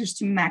project, just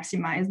to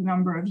maximize the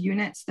number of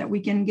units that we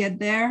can get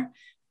there.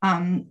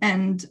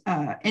 And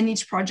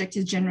each project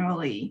is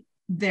generally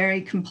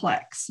very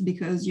complex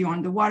because you're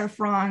on the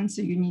waterfront,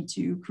 so you need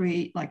to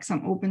create like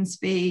some open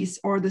space,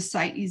 or the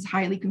site is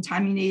highly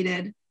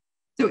contaminated.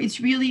 So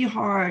it's really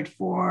hard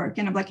for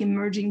kind of like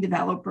emerging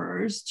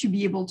developers to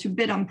be able to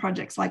bid on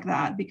projects like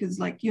that, because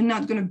like you're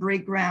not going to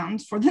break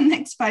ground for the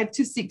next 5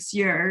 to 6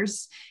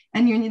 years,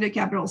 and you need a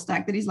capital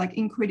stack that is like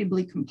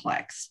incredibly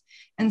complex.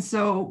 And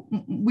so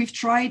we've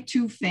tried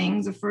two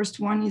things. The first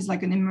one is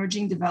like an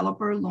emerging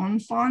developer loan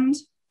fund.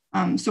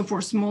 So for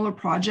smaller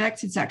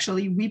projects, it's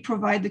actually, we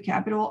provide the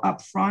capital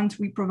up front,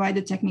 we provide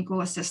the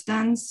technical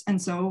assistance.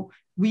 And so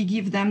we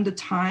give them the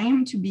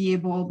time to be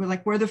able,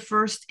 we're the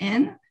first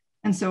in.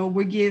 And so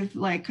we give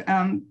like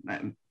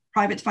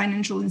private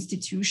financial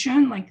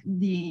institution, like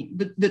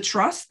the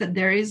trust that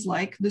there is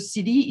like the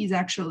city is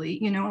actually,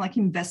 like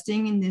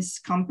investing in this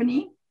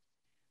company.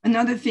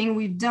 Another thing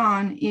we've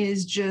done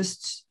is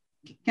just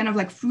kind of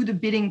like through the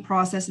bidding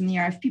process and the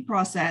RFP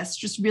process,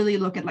 just really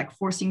look at like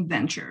forcing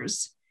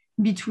ventures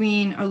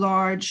between a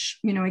large,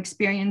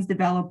 experienced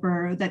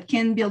developer that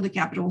can build a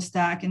capital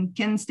stack and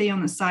can stay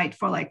on the site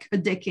for like a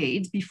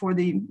decade before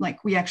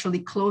we actually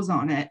close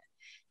on it,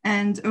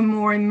 and a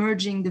more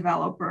emerging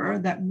developer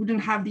that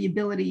wouldn't have the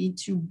ability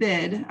to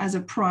bid as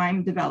a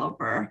prime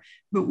developer,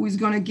 but who's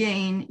going to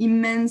gain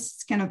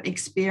immense kind of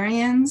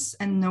experience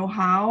and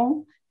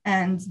know-how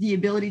and the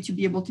ability to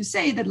be able to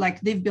say that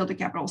like they've built a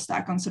capital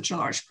stack on such a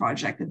large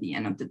project at the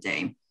end of the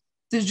day.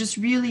 So just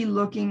really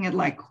looking at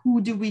like,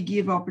 who do we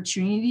give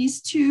opportunities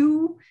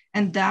to,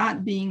 and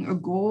that being a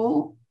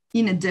goal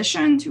in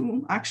addition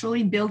to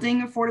actually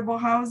building affordable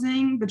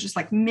housing, but just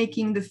like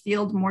making the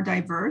field more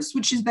diverse,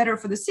 which is better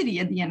for the city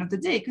at the end of the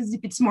day, because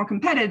if it's more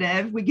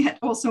competitive, we get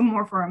also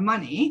more for our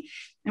money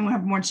and we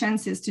have more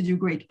chances to do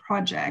great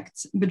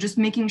projects. But just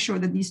making sure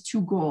that these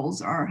two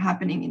goals are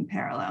happening in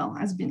parallel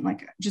has been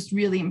like just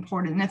really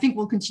important. And I think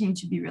will continue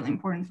to be really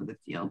important for the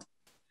field.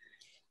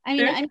 I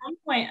mean, there's one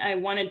point I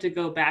wanted to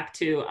go back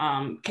to,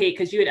 Kate,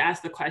 because you had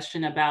asked the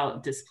question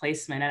about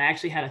displacement, and I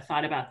actually had a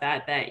thought about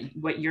that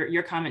what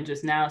your comment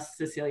just now,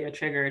 Cecilia,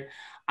 triggered.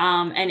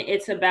 And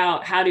it's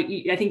about I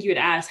think you had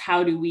asked,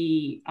 how do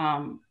we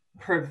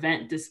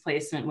prevent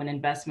displacement when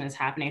investment is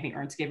happening? I think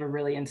Ernst gave a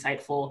really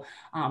insightful,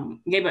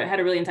 had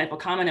a really insightful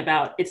comment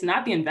about, it's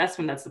not the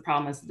investment that's the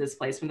problem, it's the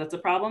displacement that's the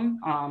problem.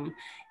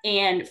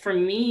 And for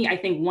me, I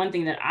think one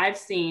thing that I've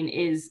seen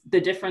is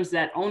the difference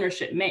that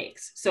ownership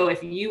makes. So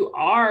if you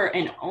are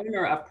an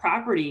owner of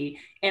property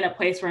in a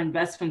place where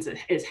investments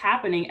is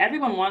happening,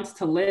 everyone wants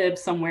to live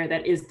somewhere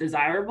that is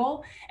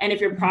desirable. And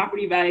if your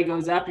property value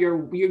goes up,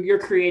 you're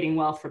creating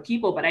wealth for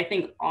people. But I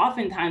think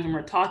oftentimes when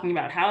we're talking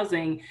about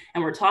housing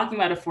and we're talking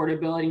about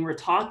affordability, and we're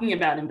talking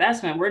about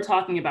investment, we're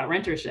talking about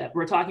rentership.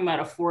 We're talking about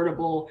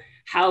affordable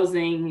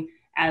housing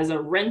as a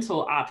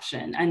rental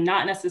option, and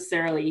not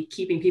necessarily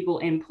keeping people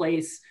in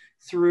place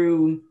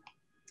through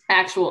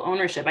actual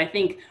ownership. I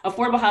think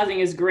affordable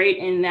housing is great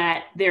in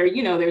that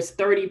there's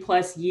 30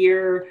 plus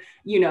year,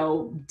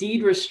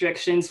 deed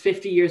restrictions,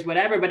 50 years,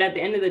 whatever. But at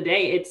the end of the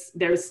day,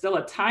 there's still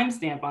a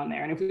timestamp on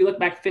there. And if we look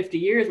back 50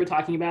 years, we're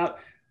talking about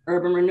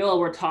urban renewal,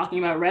 we're talking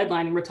about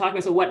redlining, we're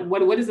talking, so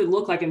what does it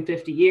look like in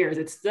 50 years?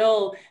 It's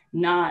still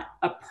not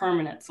a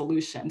permanent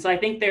solution. So I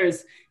think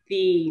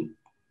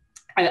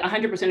I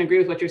 100% agree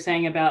with what you're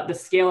saying about the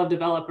scale of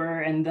developer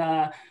and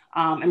the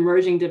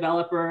emerging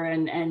developer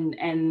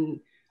and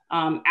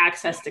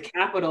access to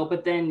capital.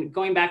 But then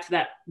going back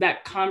to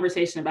that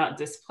conversation about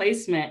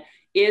displacement,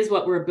 is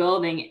what we're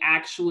building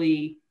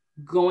actually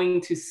going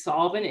to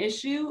solve an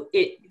issue?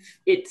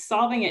 It's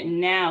solving it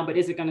now, but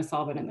is it going to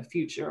solve it in the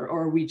future?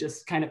 Or are we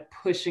just kind of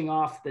pushing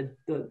off the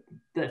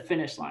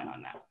finish line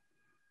on that?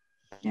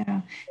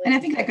 Yeah, and I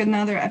think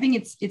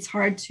it's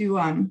hard to,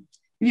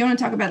 if you want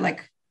to talk about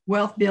like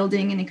wealth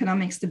building and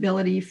economic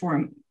stability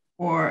for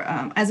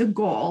as a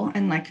goal,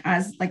 and like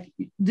as like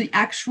the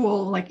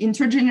actual like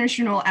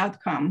intergenerational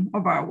outcome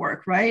of our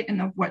work, right?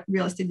 And of what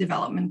real estate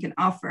development can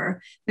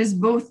offer. There's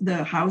both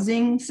the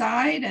housing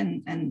side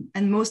and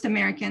most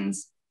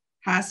Americans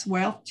pass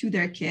wealth to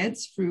their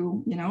kids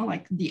through,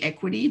 like the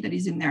equity that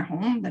is in their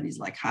home. That is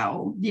like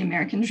how the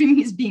American dream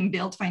is being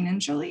built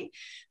financially.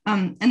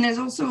 And there's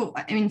also,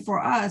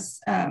 for us,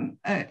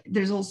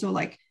 there's also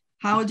like,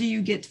 how do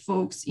you get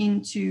folks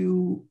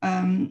into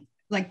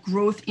like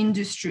growth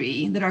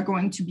industry that are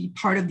going to be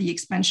part of the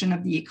expansion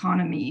of the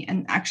economy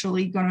and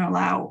actually going to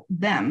allow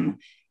them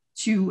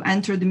to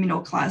enter the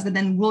middle class, that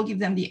then will give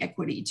them the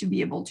equity to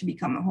be able to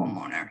become a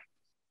homeowner.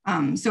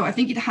 So I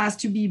think it has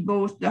to be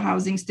both the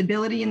housing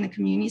stability and the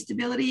community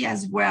stability,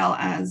 as well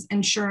as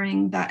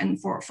ensuring that, and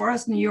for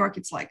us in New York,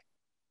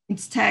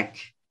 it's tech,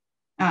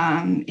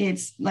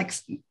 it's like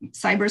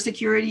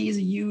cybersecurity is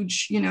a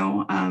huge,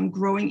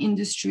 growing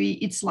industry.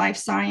 It's life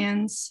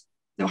science.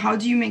 So how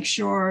do you make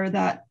sure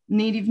that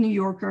native New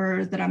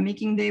Yorkers that are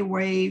making their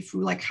way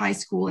through like high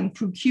school and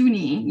through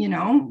CUNY, you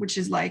know, which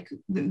is like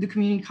the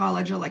community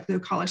college or like the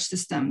college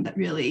system that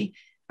really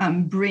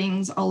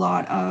brings a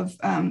lot of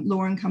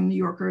lower income New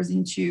Yorkers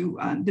into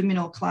the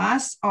middle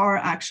class, are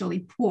actually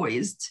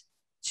poised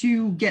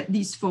to get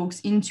these folks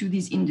into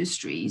these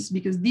industries,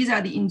 because these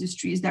are the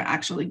industries that are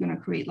actually going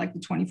to create like the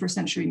 21st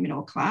century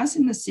middle class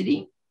in the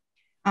city.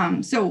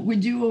 So we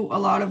do a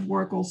lot of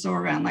work also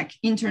around like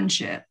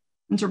internship,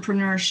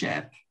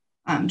 entrepreneurship,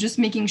 just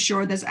making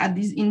sure that as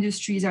these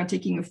industries are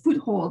taking a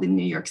foothold in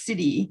New York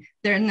City,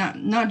 they're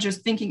not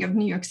just thinking of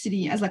New York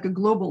City as like a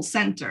global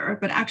center,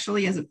 but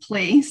actually as a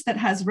place that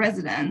has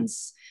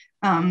residents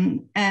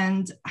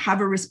and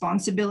have a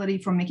responsibility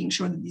for making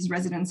sure that these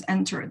residents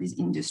enter this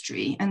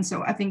industry. And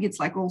so I think it's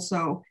like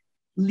also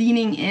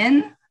leaning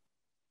in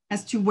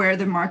as to where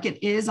the market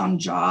is on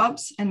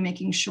jobs and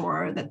making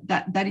sure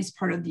that is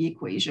part of the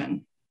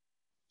equation.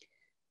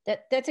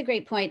 That's a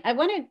great point. I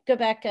want to go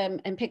back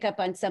and pick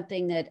up on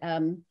something that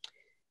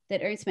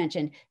that Ernst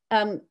mentioned.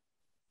 I'm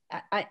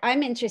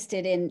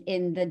interested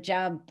in the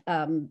job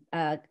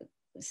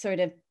sort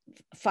of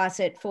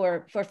faucet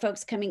for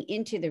folks coming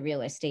into the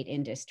real estate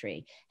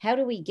industry. How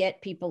do we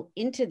get people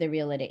into the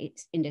real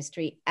estate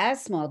industry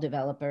as small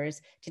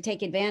developers to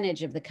take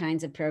advantage of the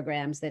kinds of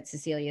programs that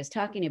Cecilia is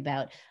talking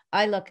about?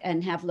 I look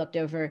and have looked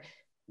over,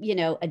 you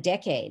know, a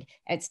decade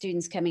at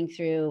students coming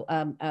through,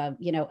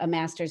 you know, a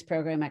master's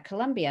program at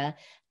Columbia,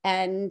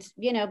 and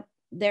you know,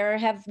 there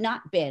have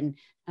not been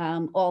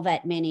all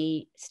that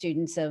many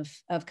students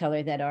of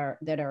color that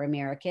are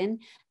American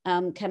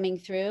coming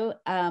through,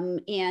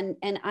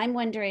 and I'm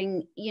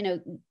wondering, you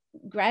know,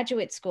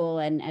 graduate school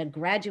and a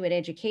graduate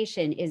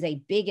education is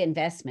a big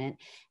investment,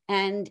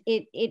 and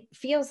it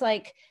feels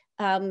like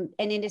an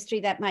industry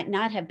that might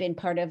not have been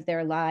part of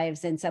their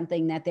lives and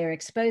something that they're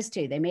exposed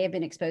to. They may have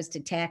been exposed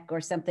to tech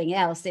or something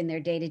else in their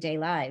day-to-day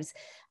lives.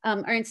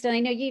 Ernst, and I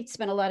know you've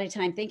spent a lot of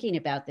time thinking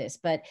about this,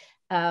 but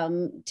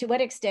to what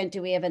extent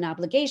do we have an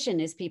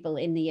obligation as people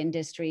in the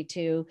industry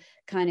to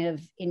kind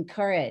of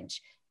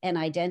encourage and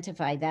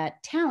identify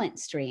that talent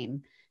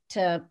stream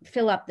to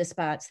fill up the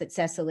spots that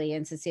Cecily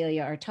and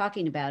Cecilia are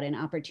talking about, and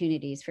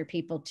opportunities for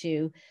people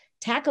to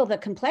tackle the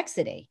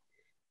complexity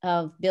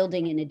of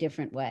building in a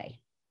different way?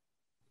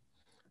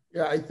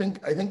 Yeah, I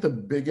think the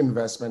big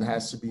investment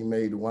has to be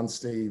made once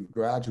they've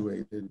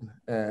graduated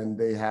and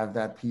they have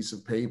that piece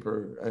of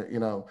paper. You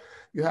know,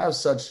 you have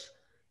such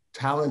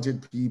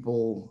talented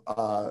people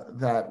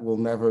that will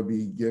never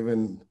be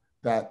given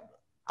that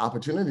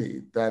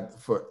opportunity, that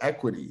for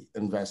equity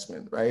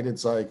investment, right?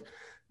 It's like,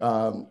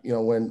 you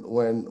know,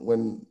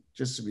 when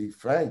just to be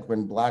frank,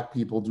 when Black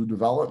people do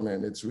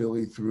development, it's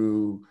really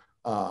through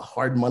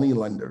hard money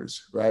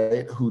lenders,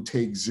 right? Who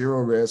take zero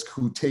risk,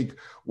 who take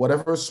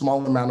whatever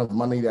small amount of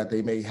money that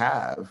they may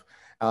have,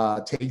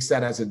 takes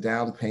that as a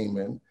down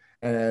payment.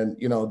 And,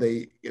 you know,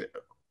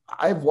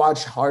 I've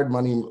watched hard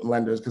money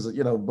lenders because,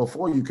 you know,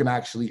 before you can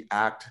actually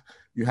act,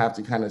 you have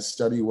to kind of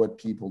study what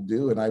people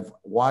do. And I've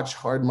watched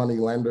hard money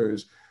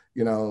lenders,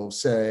 you know,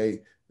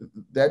 say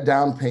that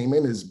down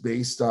payment is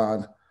based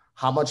on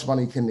how much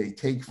money can they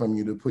take from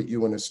you to put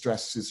you in a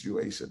stress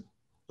situation.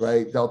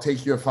 Right? They'll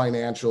take your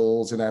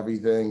financials and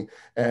everything.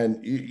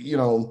 And, you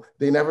know,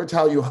 they never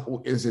tell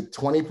you, is it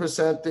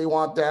 20% they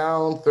want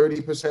down,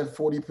 30%,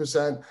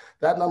 40%?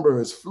 That number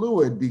is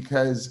fluid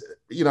because,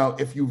 you know,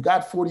 if you've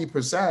got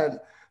 40%,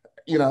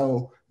 you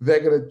know,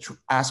 they're going to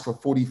ask for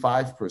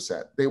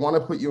 45%. They want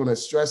to put you in a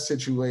stress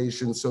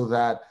situation so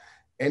that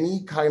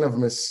any kind of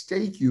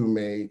mistake you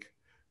make,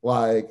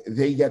 like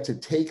they get to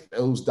take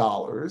those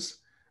dollars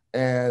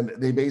and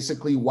they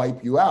basically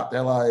wipe you out.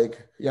 They're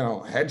like, you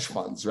know, hedge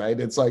funds, right?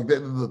 It's like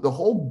the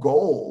whole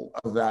goal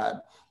of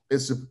that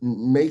is to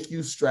make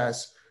you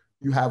stress.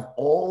 You have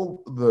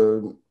all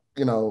the,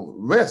 you know,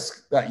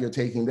 risk that you're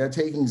taking. They're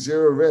taking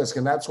zero risk.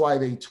 And that's why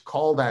they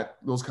call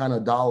those kind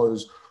of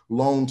dollars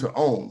loan to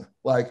own.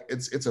 Like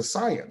it's a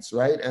science,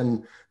 right?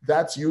 And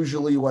that's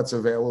usually what's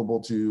available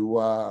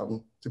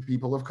to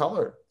people of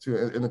color,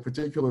 in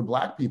particular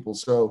Black people.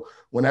 So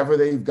whenever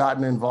they've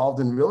gotten involved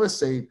in real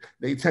estate,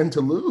 they tend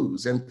to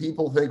lose. And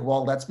people think,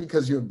 well, that's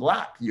because you're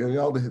Black. You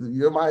know,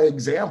 you're my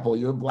example.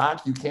 You're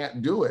Black. You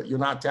can't do it. You're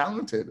not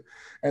talented.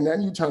 And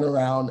then you turn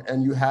around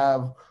and you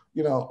have,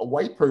 you know, a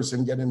white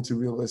person get into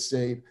real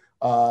estate.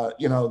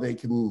 You know, they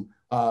can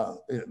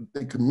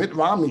Mitt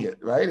Romney it,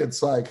 right?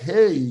 It's like,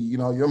 hey, you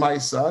know, you're my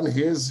son.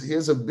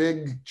 Here's a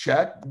big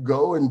check.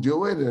 Go and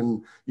do it.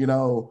 And, you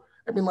know,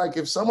 I mean, like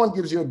if someone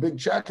gives you a big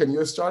check and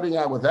you're starting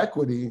out with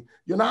equity,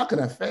 you're not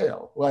going to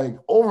fail. Like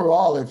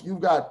overall, if you've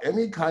got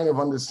any kind of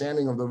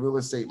understanding of the real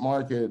estate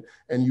market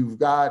and you've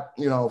got,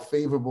 you know,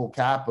 favorable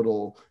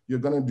capital, you're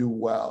going to do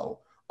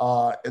well.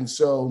 And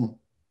so,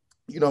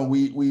 you know,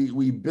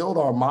 we build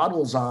our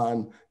models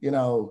on, you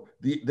know,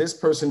 this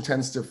person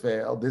tends to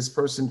fail, this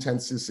person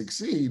tends to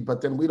succeed,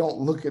 but then we don't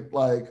look at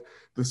like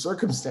the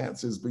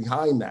circumstances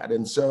behind that.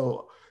 And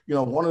so, you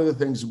know, one of the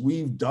things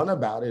we've done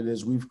about it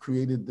is we've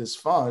created this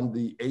fund,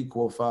 the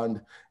AQUO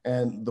Fund.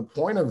 And the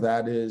point of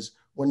that is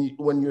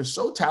when you're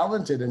so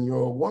talented and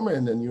you're a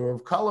woman and you're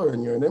of color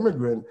and you're an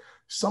immigrant,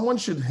 someone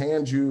should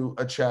hand you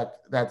a check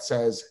that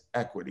says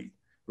equity,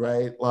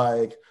 right?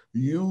 Like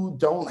you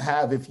don't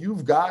have, if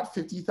you've got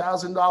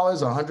 $50,000,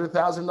 $100,000,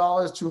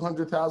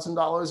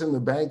 $200,000 in the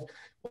bank,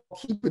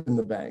 keep it in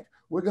the bank.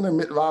 We're going to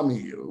Mitt Romney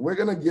you. We're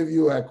going to give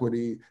you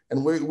equity,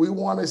 and we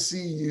want to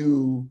see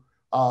you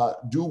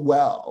do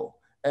well.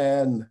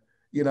 And,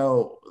 you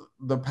know,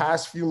 the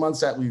past few months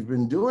that we've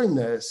been doing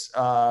this,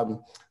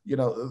 you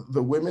know,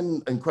 the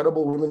women,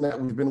 incredible women that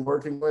we've been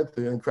working with,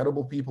 the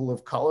incredible people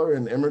of color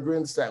and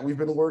immigrants that we've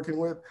been working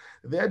with,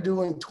 they're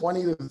doing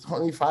 20 to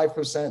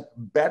 25%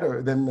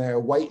 better than their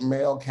white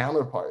male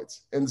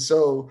counterparts. And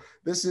so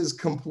this is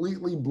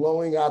completely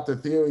blowing out the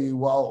theory,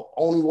 well,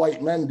 only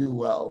white men do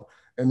well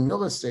in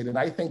real estate. And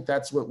I think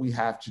that's what we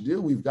have to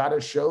do. We've got to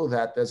show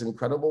that there's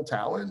incredible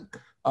talent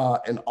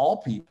in all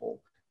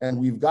people, and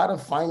we've got to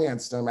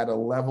finance them at a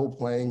level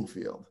playing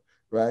field,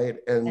 right?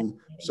 And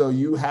so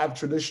you have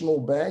traditional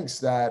banks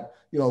that,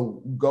 you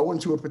know, go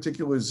into a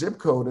particular zip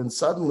code and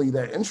suddenly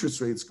their interest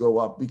rates go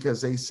up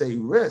because they say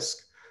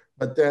risk.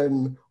 But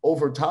then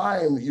over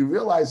time, you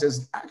realize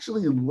there's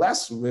actually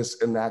less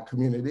risk in that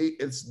community.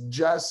 It's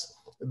just,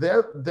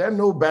 they're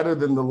no better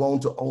than the loan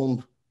to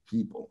own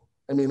people.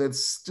 I mean,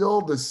 it's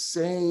still the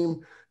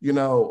same, you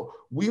know,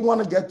 we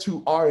want to get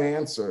to our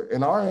answer.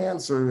 And our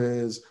answer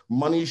is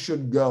money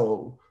should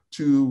go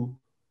to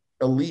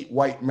elite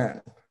white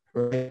men,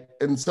 right?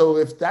 And so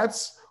if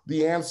that's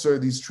the answer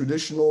these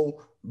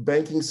traditional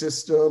banking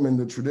system and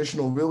the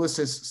traditional real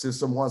estate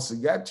system wants to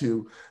get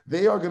to,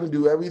 they are going to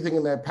do everything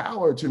in their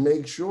power to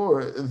make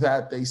sure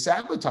that they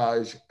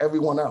sabotage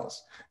everyone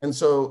else. And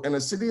so in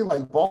a city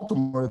like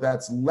Baltimore,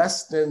 that's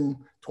less than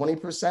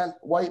 20%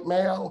 white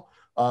male,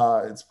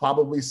 it's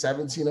probably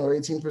 17 or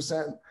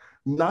 18%,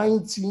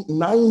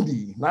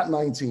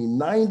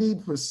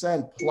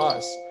 90%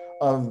 plus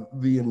of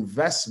the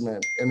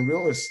investment in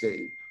real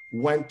estate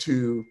went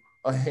to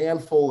a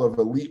handful of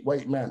elite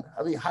white men.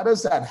 I mean, how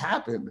does that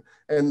happen?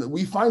 And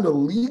we find a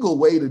legal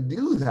way to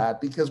do that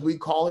because we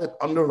call it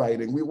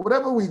underwriting.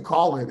 Whatever we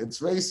call it,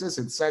 it's racist,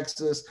 it's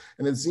sexist,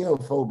 and it's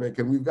xenophobic.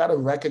 And we've got to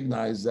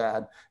recognize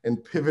that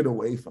and pivot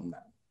away from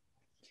that.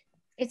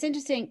 It's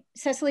interesting.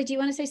 Cecily, do you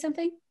want to say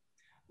something?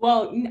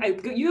 Well,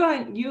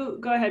 you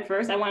go ahead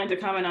first. I wanted to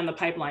comment on the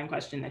pipeline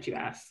question that you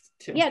asked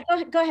too. Yeah,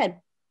 go ahead.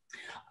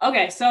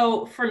 Okay,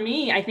 so for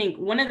me, I think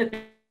one of the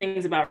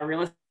things about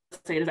real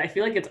estate is I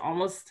feel like it's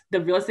almost the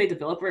real estate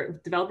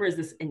developer is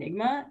this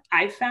enigma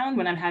I've found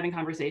when I'm having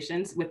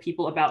conversations with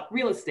people about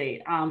real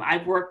estate.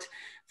 I've worked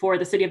for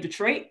the city of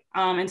Detroit.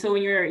 And so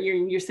when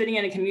you're sitting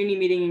in a community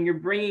meeting and you're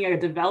bringing a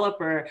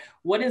developer,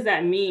 what does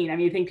that mean? I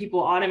mean, you think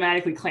people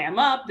automatically clam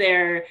up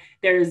there.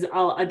 There's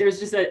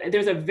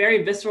a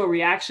very visceral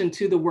reaction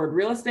to the word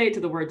real estate,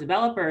 to the word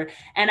developer.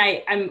 And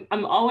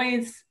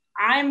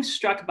I'm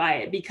struck by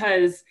it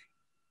because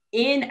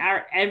in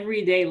our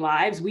everyday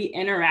lives, we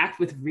interact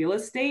with real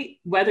estate,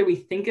 whether we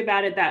think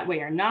about it that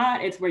way or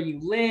not. It's where you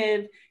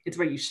live, it's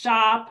where you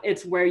shop,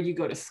 it's where you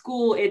go to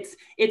school. It's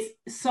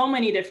so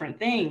many different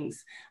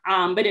things,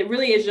 but it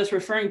really is just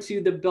referring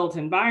to the built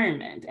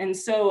environment. And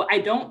so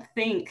I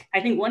think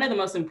one of the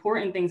most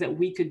important things that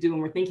we could do when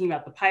we're thinking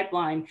about the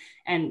pipeline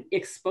and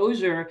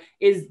exposure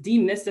is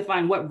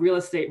demystifying what real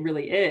estate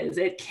really is.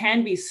 It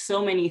can be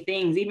so many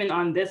things, even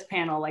on this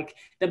panel, like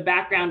the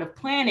background of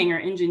planning or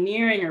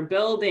engineering or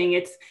building.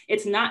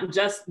 It's not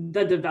just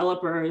the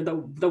developer,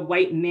 the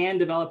white man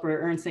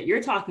developer, Ernst, that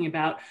you're talking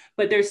about,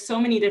 but there's so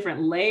many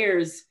different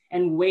layers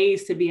and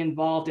ways to be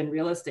involved in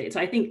real estate. So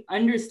I think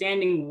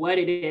understanding what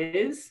it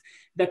is,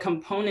 the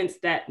components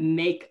that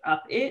make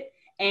up it,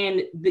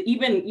 and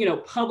even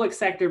public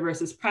sector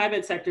versus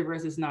private sector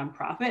versus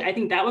nonprofit, I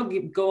think that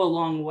would go a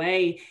long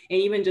way in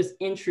even just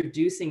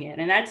introducing it.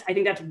 And I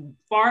think that's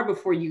far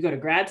before you go to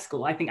grad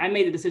school. I think I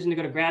made the decision to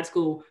go to grad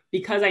school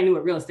because I knew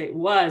what real estate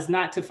was,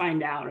 not to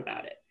find out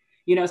about it.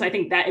 So I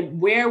think that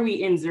where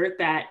we insert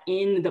that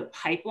in the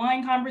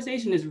pipeline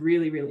conversation is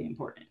really, really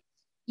important.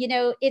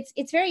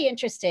 It's very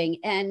interesting.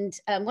 And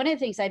one of the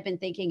things I've been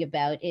thinking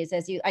about is,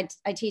 I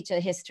teach a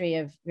history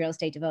of real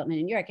estate development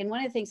in New York. And one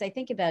of the things I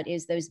think about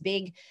is those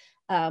big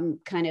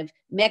kind of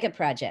mega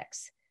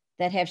projects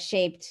that have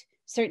shaped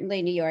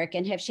certainly New York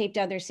and have shaped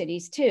other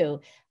cities too.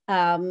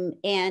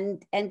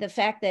 And the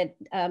fact that,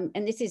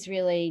 and this is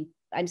really,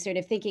 I'm sort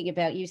of thinking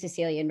about you,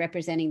 Cecilia, and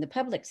representing the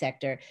public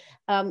sector.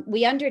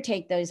 We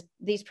undertake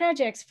these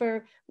projects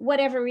for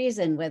whatever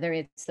reason, whether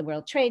it's the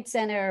World Trade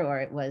Center or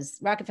it was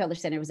Rockefeller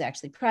Center was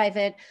actually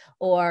private,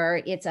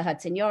 or it's a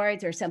Hudson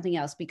Yards or something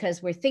else,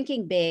 because we're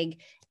thinking big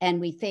and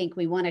we think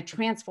we want to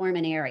transform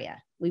an area.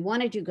 We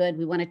want to do good.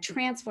 We want to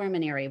transform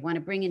an area, want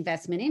to bring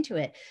investment into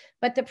it.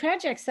 But the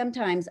projects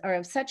sometimes are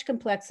of such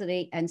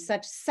complexity and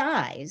such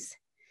size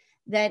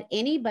that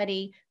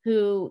anybody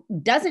who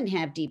doesn't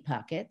have deep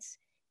pockets,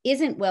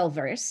 isn't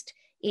well-versed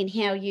in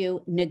how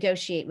you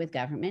negotiate with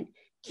government,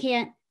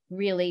 can't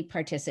really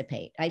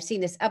participate. I've seen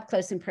this up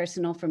close and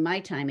personal from my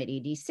time at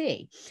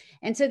EDC.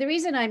 And so the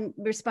reason I'm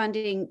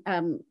responding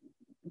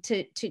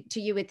to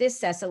you with this,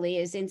 Cecily,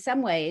 is in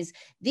some ways,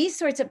 these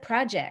sorts of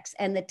projects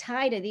and the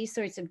tie to these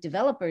sorts of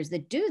developers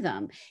that do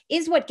them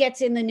is what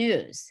gets in the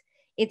news.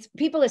 It's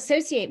people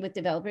associate with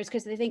developers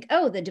because they think,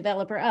 oh, the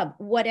developer of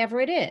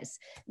whatever it is,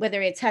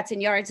 whether it's Hudson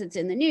Yards that's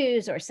in the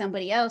news or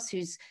somebody else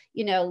who's,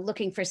 you know,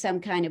 looking for some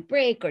kind of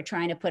break or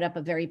trying to put up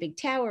a very big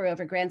tower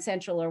over Grand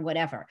Central or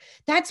whatever.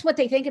 That's what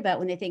they think about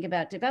when they think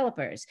about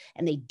developers.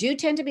 And they do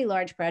tend to be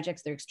large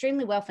projects. They're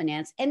extremely well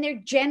financed, and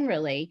they're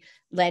generally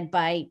led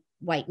by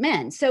white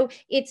men. So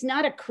it's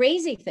not a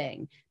crazy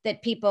thing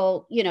that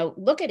people, you know,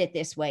 look at it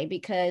this way,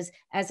 because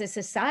as a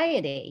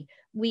society,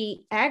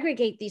 we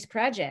aggregate these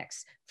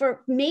projects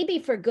for maybe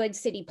for good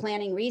city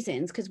planning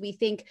reasons, because we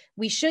think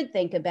we should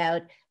think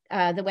about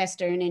the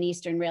Western and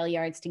Eastern rail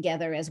yards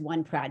together as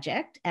one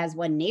project, as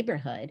one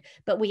neighborhood,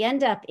 but we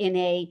end up in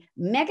a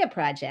mega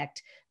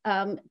project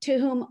to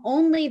whom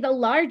only the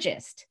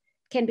largest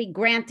can be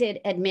granted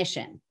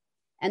admission.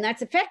 And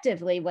that's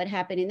effectively what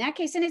happened in that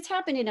case. And it's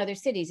happened in other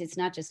cities. It's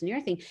not just a New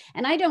York thing.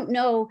 And I don't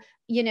know,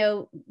 you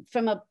know,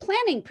 from a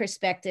planning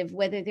perspective,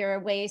 whether there are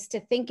ways to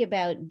think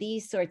about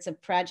these sorts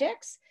of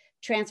projects,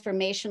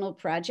 transformational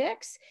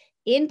projects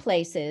in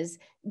places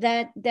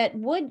that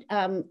would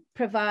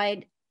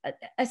provide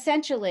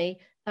essentially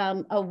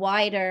a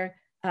wider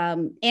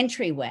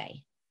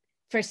entryway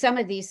for some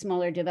of these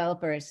smaller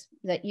developers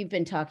that you've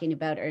been talking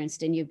about,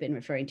 Ernst, and you've been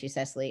referring to,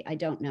 Cecily. I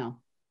don't know.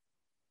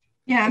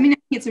 Yeah, I mean, I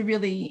think it's a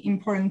really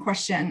important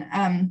question.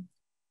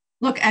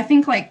 Look, I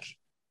think like,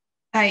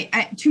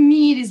 to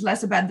me, it is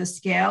less about the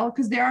scale,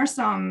 because there are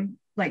some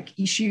like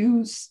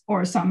issues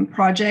or some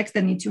projects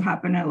that need to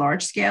happen at a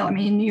large scale. I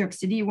mean, in New York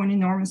City, we're an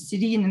enormous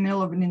city in the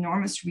middle of an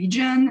enormous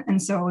region.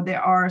 And so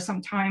there are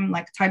sometimes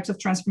like types of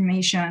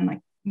transformation, like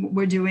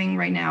we're doing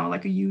right now,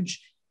 like a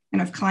huge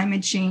kind of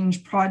climate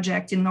change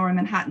project in Lower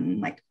Manhattan.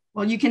 Like,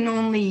 well, you can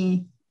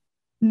only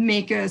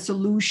make a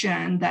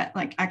solution that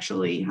like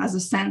actually has a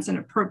sense and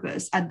a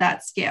purpose at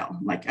that scale,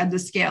 like at the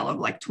scale of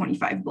like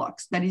 25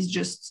 blocks. That is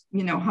just,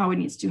 you know, how it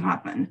needs to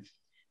happen.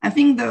 I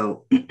think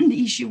though,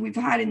 the issue we've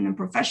had in the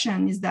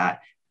profession is that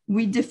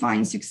we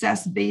define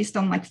success based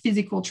on like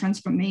physical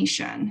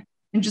transformation,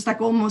 and just like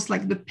almost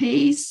like the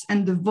pace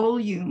and the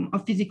volume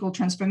of physical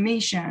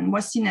transformation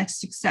was seen as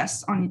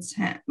success on its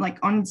hand, like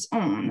on its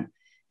own.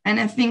 And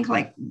I think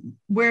like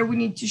where we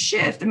need to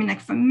shift, I mean, like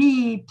for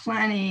me,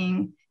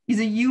 planning is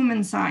a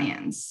human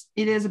science.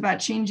 It is about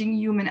changing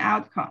human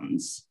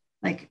outcomes.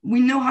 Like we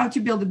know how to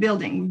build a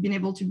building. We've been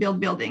able to build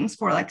buildings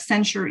for like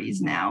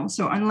centuries now.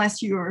 So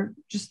unless you're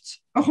just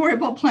a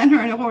horrible planner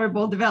and a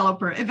horrible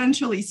developer,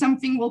 eventually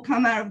something will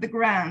come out of the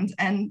ground,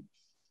 and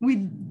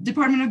with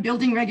Department of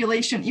Building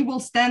Regulation, it will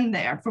stand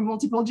there for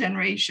multiple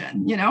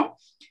generations, you know?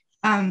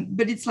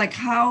 But it's like,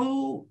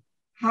 how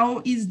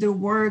is the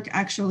work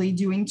actually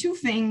doing two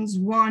things?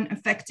 One,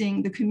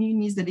 affecting the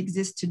communities that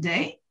exist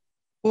today,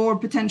 or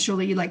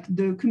potentially like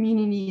the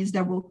communities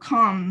that will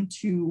come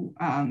to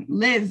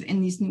live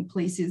in these new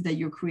places that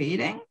you're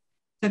creating.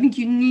 So I think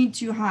you need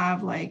to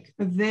have like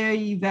a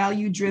very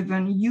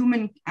value-driven,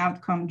 human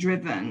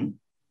outcome-driven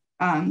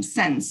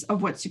sense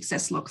of what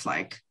success looks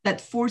like, that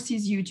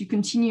forces you to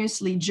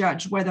continuously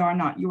judge whether or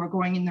not you are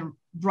going in the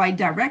right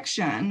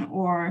direction,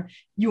 or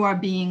you are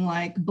being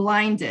like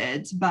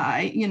blinded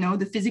by, you know,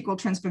 the physical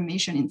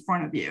transformation in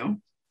front of you.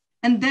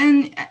 And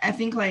then I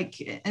think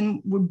like,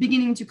 and we're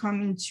beginning to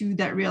come into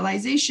that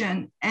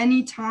realization,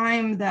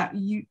 anytime that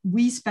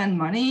we spend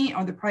money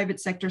or the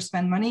private sector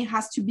spend money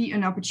has to be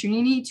an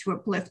opportunity to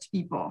uplift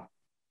people.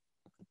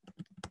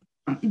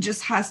 It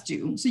just has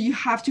to. So you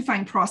have to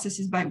find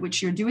processes by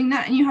which you're doing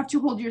that, and you have to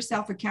hold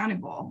yourself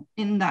accountable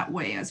in that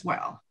way as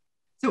well.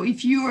 So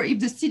if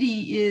the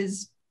city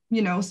is,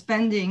 you know,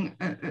 spending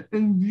a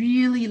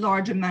really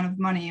large amount of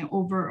money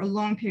over a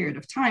long period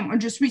of time, or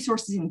just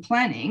resources in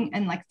planning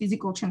and like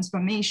physical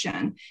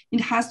transformation,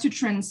 it has to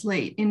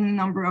translate in the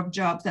number of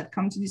jobs that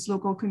come to this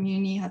local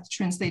community, has to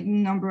translate in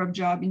the number of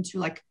jobs into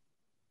like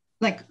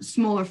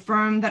smaller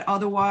firm that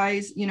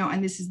otherwise, you know,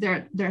 and this is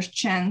their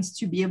chance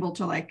to be able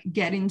to like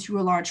get into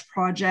a large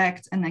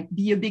project and like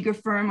be a bigger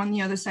firm on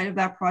the other side of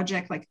that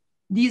project. Like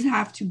these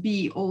have to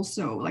be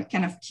also like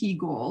kind of key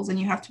goals, and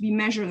you have to be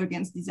measured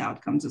against these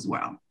outcomes as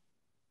well.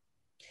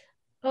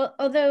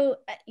 Although,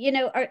 you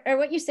know, are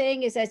what you're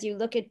saying is, as you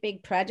look at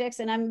big projects,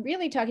 and I'm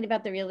really talking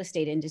about the real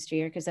estate industry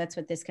here, because that's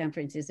what this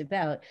conference is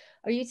about.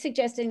 Are you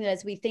suggesting that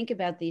as we think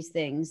about these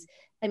things,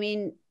 I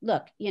mean,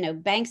 look, you know,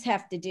 banks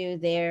have to do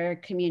their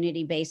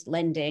community-based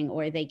lending,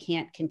 or they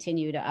can't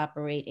continue to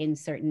operate in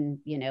certain,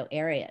 you know,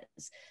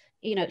 areas.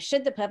 You know,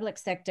 should the public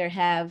sector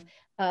have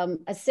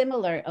a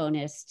similar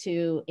onus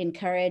to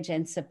encourage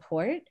and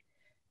support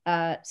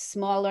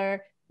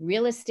smaller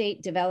real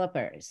estate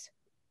developers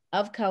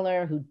of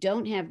color who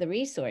don't have the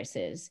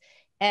resources,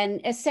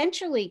 and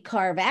essentially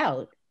carve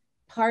out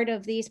part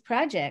of these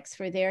projects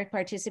for their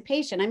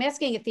participation? I'm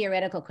asking a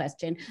theoretical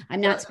question.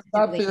 I'm not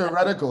not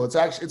theoretical. It's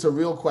actually, it's a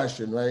real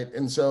question, right?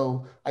 And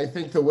so I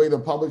think the way the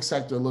public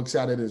sector looks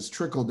at it is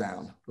trickle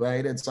down,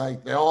 right? It's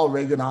like they're all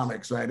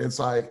Reaganomics, right? It's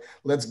like,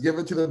 let's give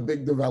it to the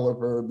big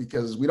developer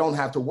because we don't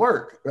have to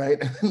work, right?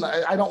 And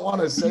I don't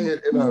want to say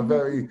it in a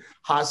very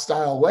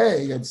hostile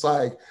way. It's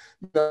like,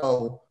 you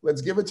know,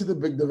 let's give it to the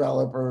big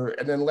developer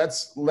and then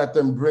let's let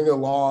them bring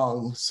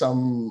along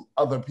some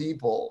other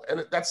people.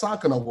 And that's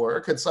not going to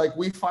work. It's like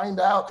we find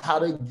out how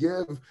to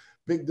give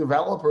big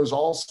developers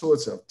all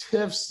sorts of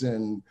TIFs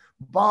and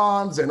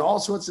bonds and all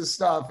sorts of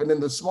stuff. And then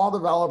the small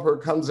developer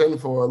comes in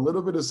for a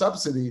little bit of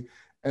subsidy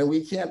and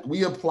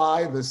we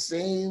apply the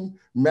same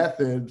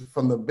method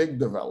from the big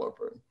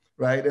developer.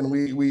 Right. And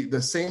we the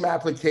same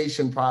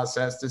application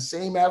process, the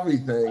same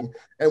everything.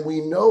 And we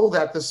know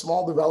that the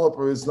small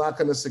developer is not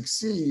going to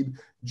succeed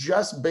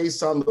just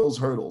based on those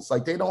hurdles.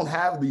 Like they don't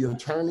have the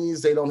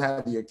attorneys, they don't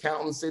have the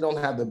accountants, they don't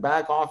have the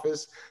back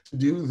office to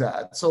do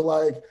that. So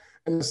like,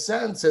 in a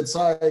sense, it's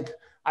like,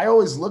 I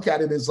always look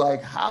at it as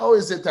like, how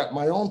is it that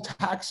my own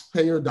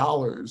taxpayer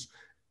dollars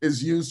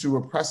is used to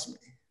oppress me?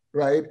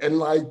 Right. And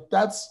like,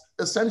 that's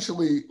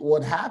essentially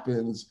what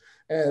happens.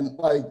 And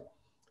like,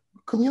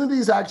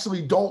 communities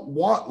actually don't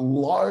want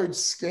large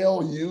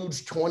scale,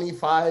 huge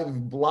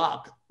 25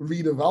 block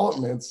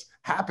redevelopments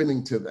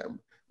happening to them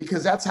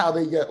because that's how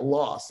they get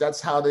lost.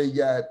 That's how they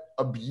get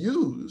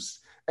abused.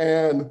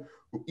 And,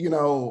 you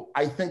know,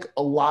 I think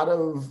a lot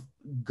of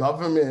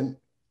government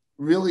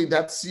really,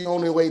 that's the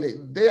only way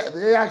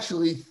they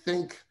actually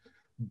think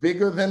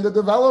bigger than the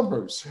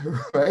developers,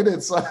 right?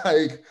 It's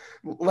like,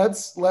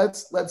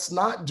 let's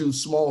not do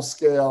small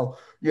scale,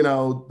 you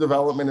know,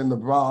 development in the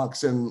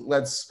Bronx, and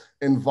let's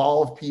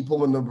involve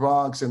people in the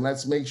Bronx, and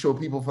let's make sure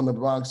people from the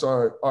Bronx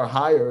are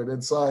hired.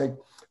 It's like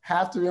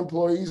half the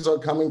employees are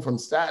coming from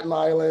Staten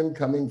Island,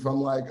 coming from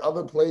like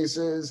other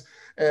places.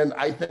 And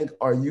I think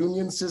our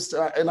union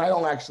system, and I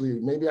don't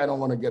actually, maybe I don't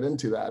want to get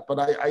into that, but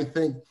I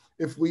think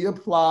if we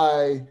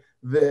apply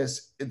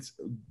this, it's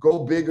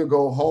go big or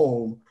go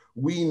home,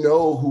 we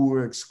know who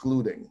we're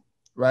excluding,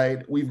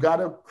 right? We've got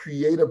to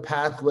create a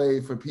pathway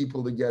for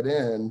people to get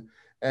in.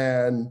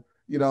 And,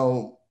 you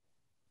know,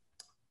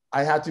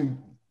 I had to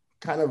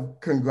kind of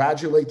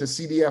congratulate the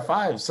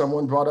CDFIs.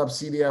 Someone brought up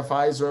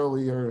CDFIs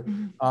earlier.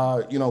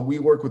 You know, we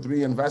work with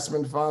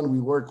Reinvestment Fund.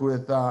 We work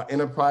with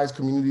Enterprise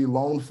Community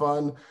Loan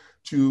Fund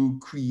to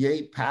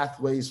create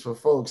pathways for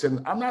folks. And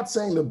I'm not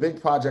saying the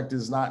big project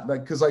is not like,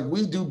 because like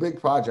we do big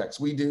projects.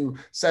 We do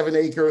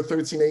 7-acre,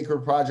 13-acre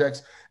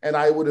projects. And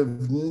I would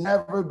have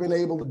never been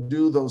able to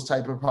do those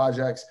type of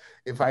projects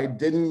if I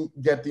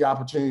didn't get the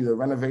opportunity to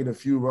renovate a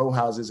few row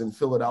houses in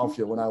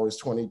Philadelphia when I was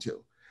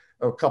 22,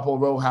 a couple of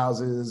row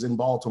houses in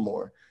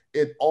Baltimore.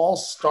 It all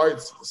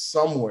starts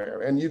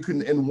somewhere. And you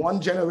can, in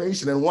one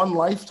generation, in one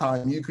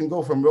lifetime, you can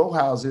go from row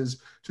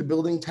houses to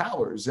building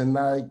towers. And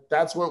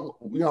that's what,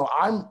 you know,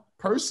 I'm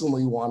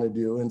personally want to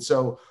do. And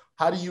so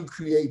how do you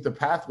create the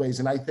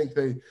pathways? And I think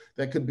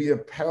that could be a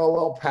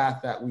parallel path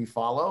that we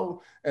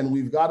follow. And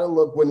we've got to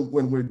look when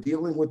we're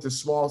dealing with the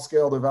small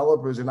scale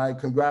developers, and I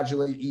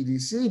congratulate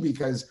EDC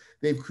because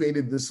they've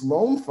created this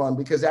loan fund,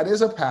 because that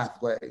is a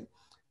pathway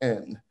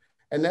in.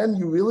 And then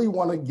you really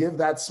want to give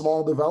that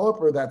small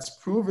developer that's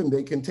proven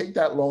they can take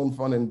that loan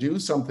fund and do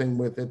something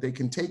with it. They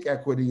can take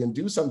equity and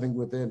do something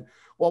with it.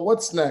 Well,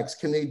 what's next?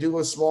 Can they do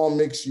a small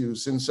mixed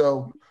use? And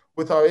so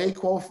with our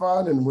AQUO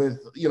fund and with,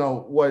 you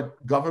know,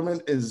 what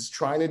government is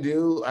trying to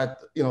do at,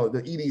 you know,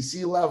 the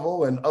EDC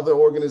level and other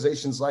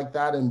organizations like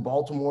that in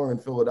Baltimore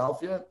and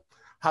Philadelphia,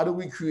 how do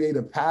we create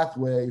a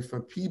pathway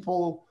for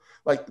people?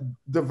 Like,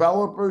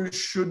 developers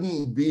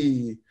shouldn't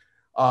be,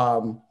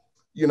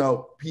 you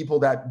know, people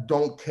that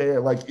don't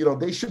care. Like, you know,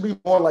 they should be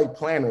more like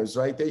planners,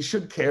 right? They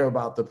should care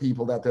about the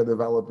people that they're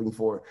developing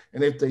for.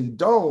 And if they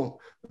don't,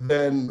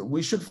 then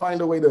we should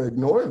find a way to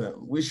ignore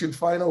them. We should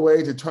find a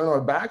way to turn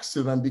our backs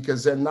to them,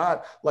 because they're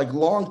not, like,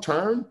 long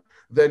term,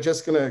 they're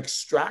just going to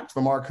extract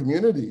from our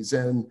communities.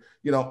 And,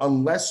 you know,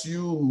 unless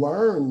you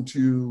learn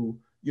to,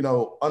 you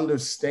know,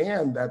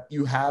 understand that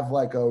you have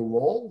like a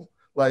role,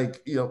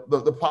 like, you know,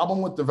 the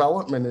problem with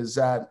development is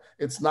that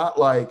it's not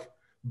like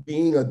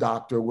being a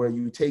doctor where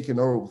you take an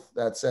oath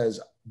that says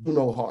do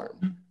no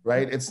harm,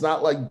 right? It's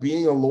not like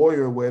being a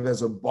lawyer where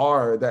there's a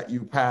bar that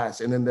you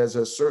pass and then there's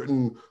a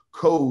certain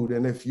code,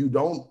 and if you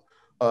don't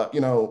you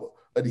know,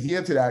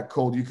 adhere to that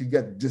code, you could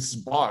get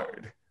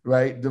disbarred,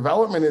 right?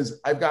 Development is,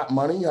 I've got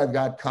money, I've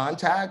got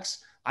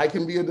contacts, I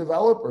can be a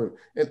developer.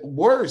 And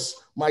worse,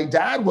 my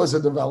dad was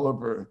a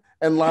developer,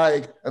 and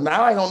like, and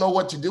now I don't know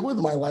what to do with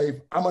my life.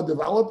 I'm a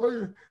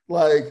developer.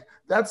 Like,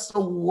 that's the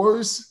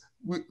worst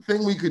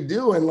thing we could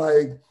do. And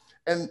like,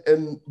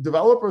 and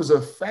developers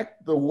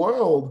affect the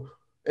world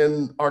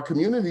and our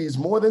communities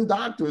more than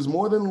doctors,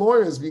 more than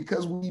lawyers,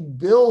 because we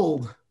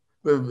build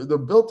the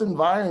built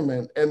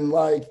environment. And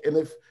like, and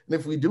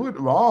if we do it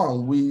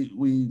wrong,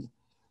 we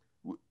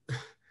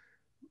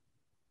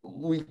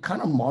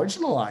kind of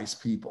marginalize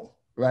people,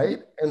 right?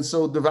 And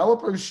so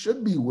developers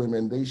should be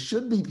women. They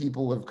should be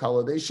people of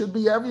color. They should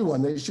be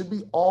everyone. They should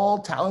be all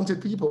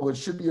talented people. It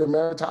should be a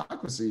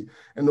meritocracy.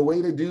 And the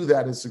way to do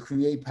that is to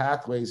create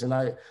pathways. And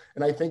I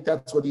think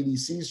that's what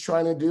EDC is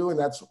trying to do. And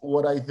that's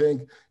what I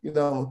think, you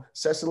know,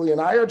 Cecily and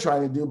I are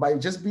trying to do by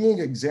just being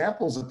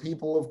examples of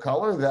people of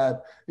color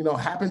that, you know,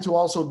 happen to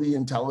also be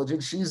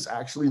intelligent. She's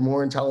actually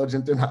more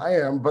intelligent than I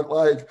am, but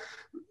like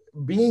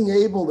being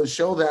able to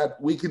show that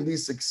we can be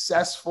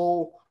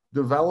successful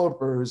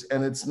developers,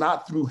 and it's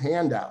not through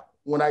handout.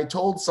 When I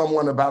told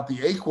someone about the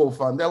Equal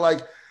Fund, they're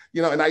like,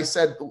 you know, and I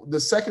said, the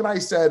second I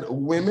said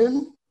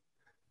women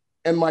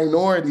and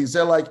minorities,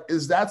 they're like,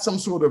 is that some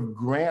sort of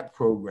grant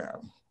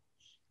program,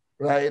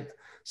 right?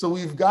 So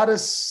we've got to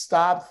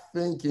stop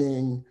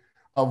thinking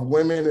of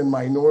women and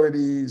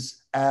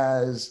minorities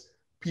as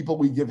people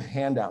we give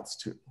handouts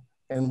to.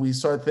 And we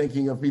start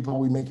thinking of people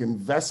we make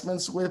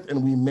investments with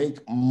and we make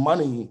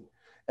money.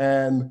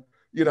 And,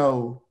 you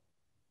know,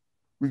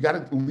 we got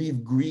to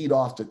leave greed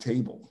off the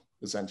table,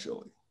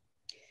 essentially.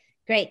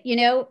 Great. You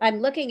know, I'm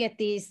looking at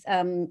these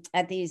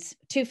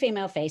two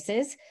female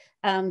faces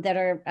that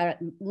are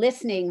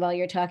listening while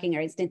you're talking,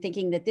 Ernst, and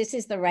thinking that this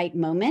is the right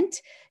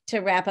moment to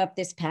wrap up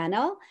this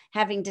panel,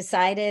 having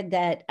decided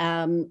that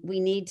we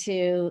need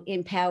to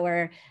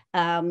empower,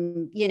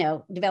 you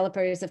know,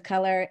 developers of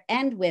color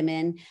and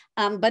women.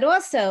 But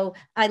also,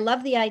 I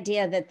love the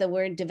idea that the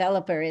word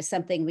developer is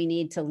something we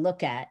need to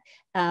look at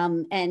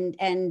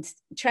and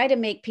try to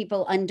make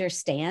people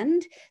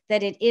understand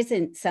that it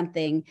isn't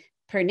something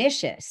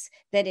pernicious,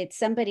 that it's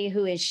somebody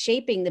who is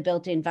shaping the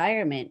built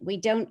environment. We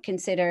don't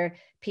consider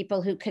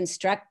people who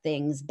construct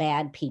things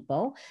bad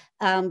people,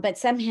 but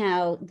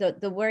somehow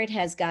the word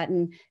has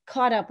gotten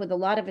caught up with a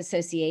lot of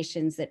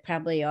associations that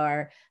probably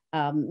are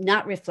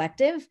not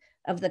reflective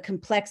of the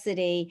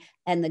complexity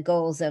and the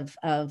goals of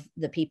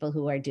the people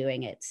who are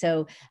doing it.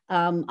 So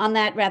on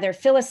that rather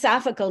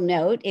philosophical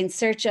note, in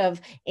search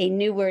of a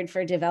new word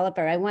for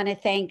developer, I want to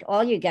thank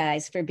all you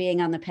guys for being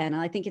on the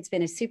panel. I think it's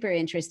been a super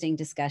interesting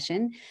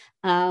discussion.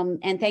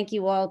 And thank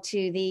you all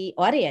to the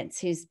audience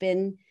who's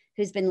been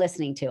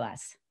listening to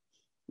us.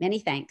 Many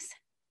thanks.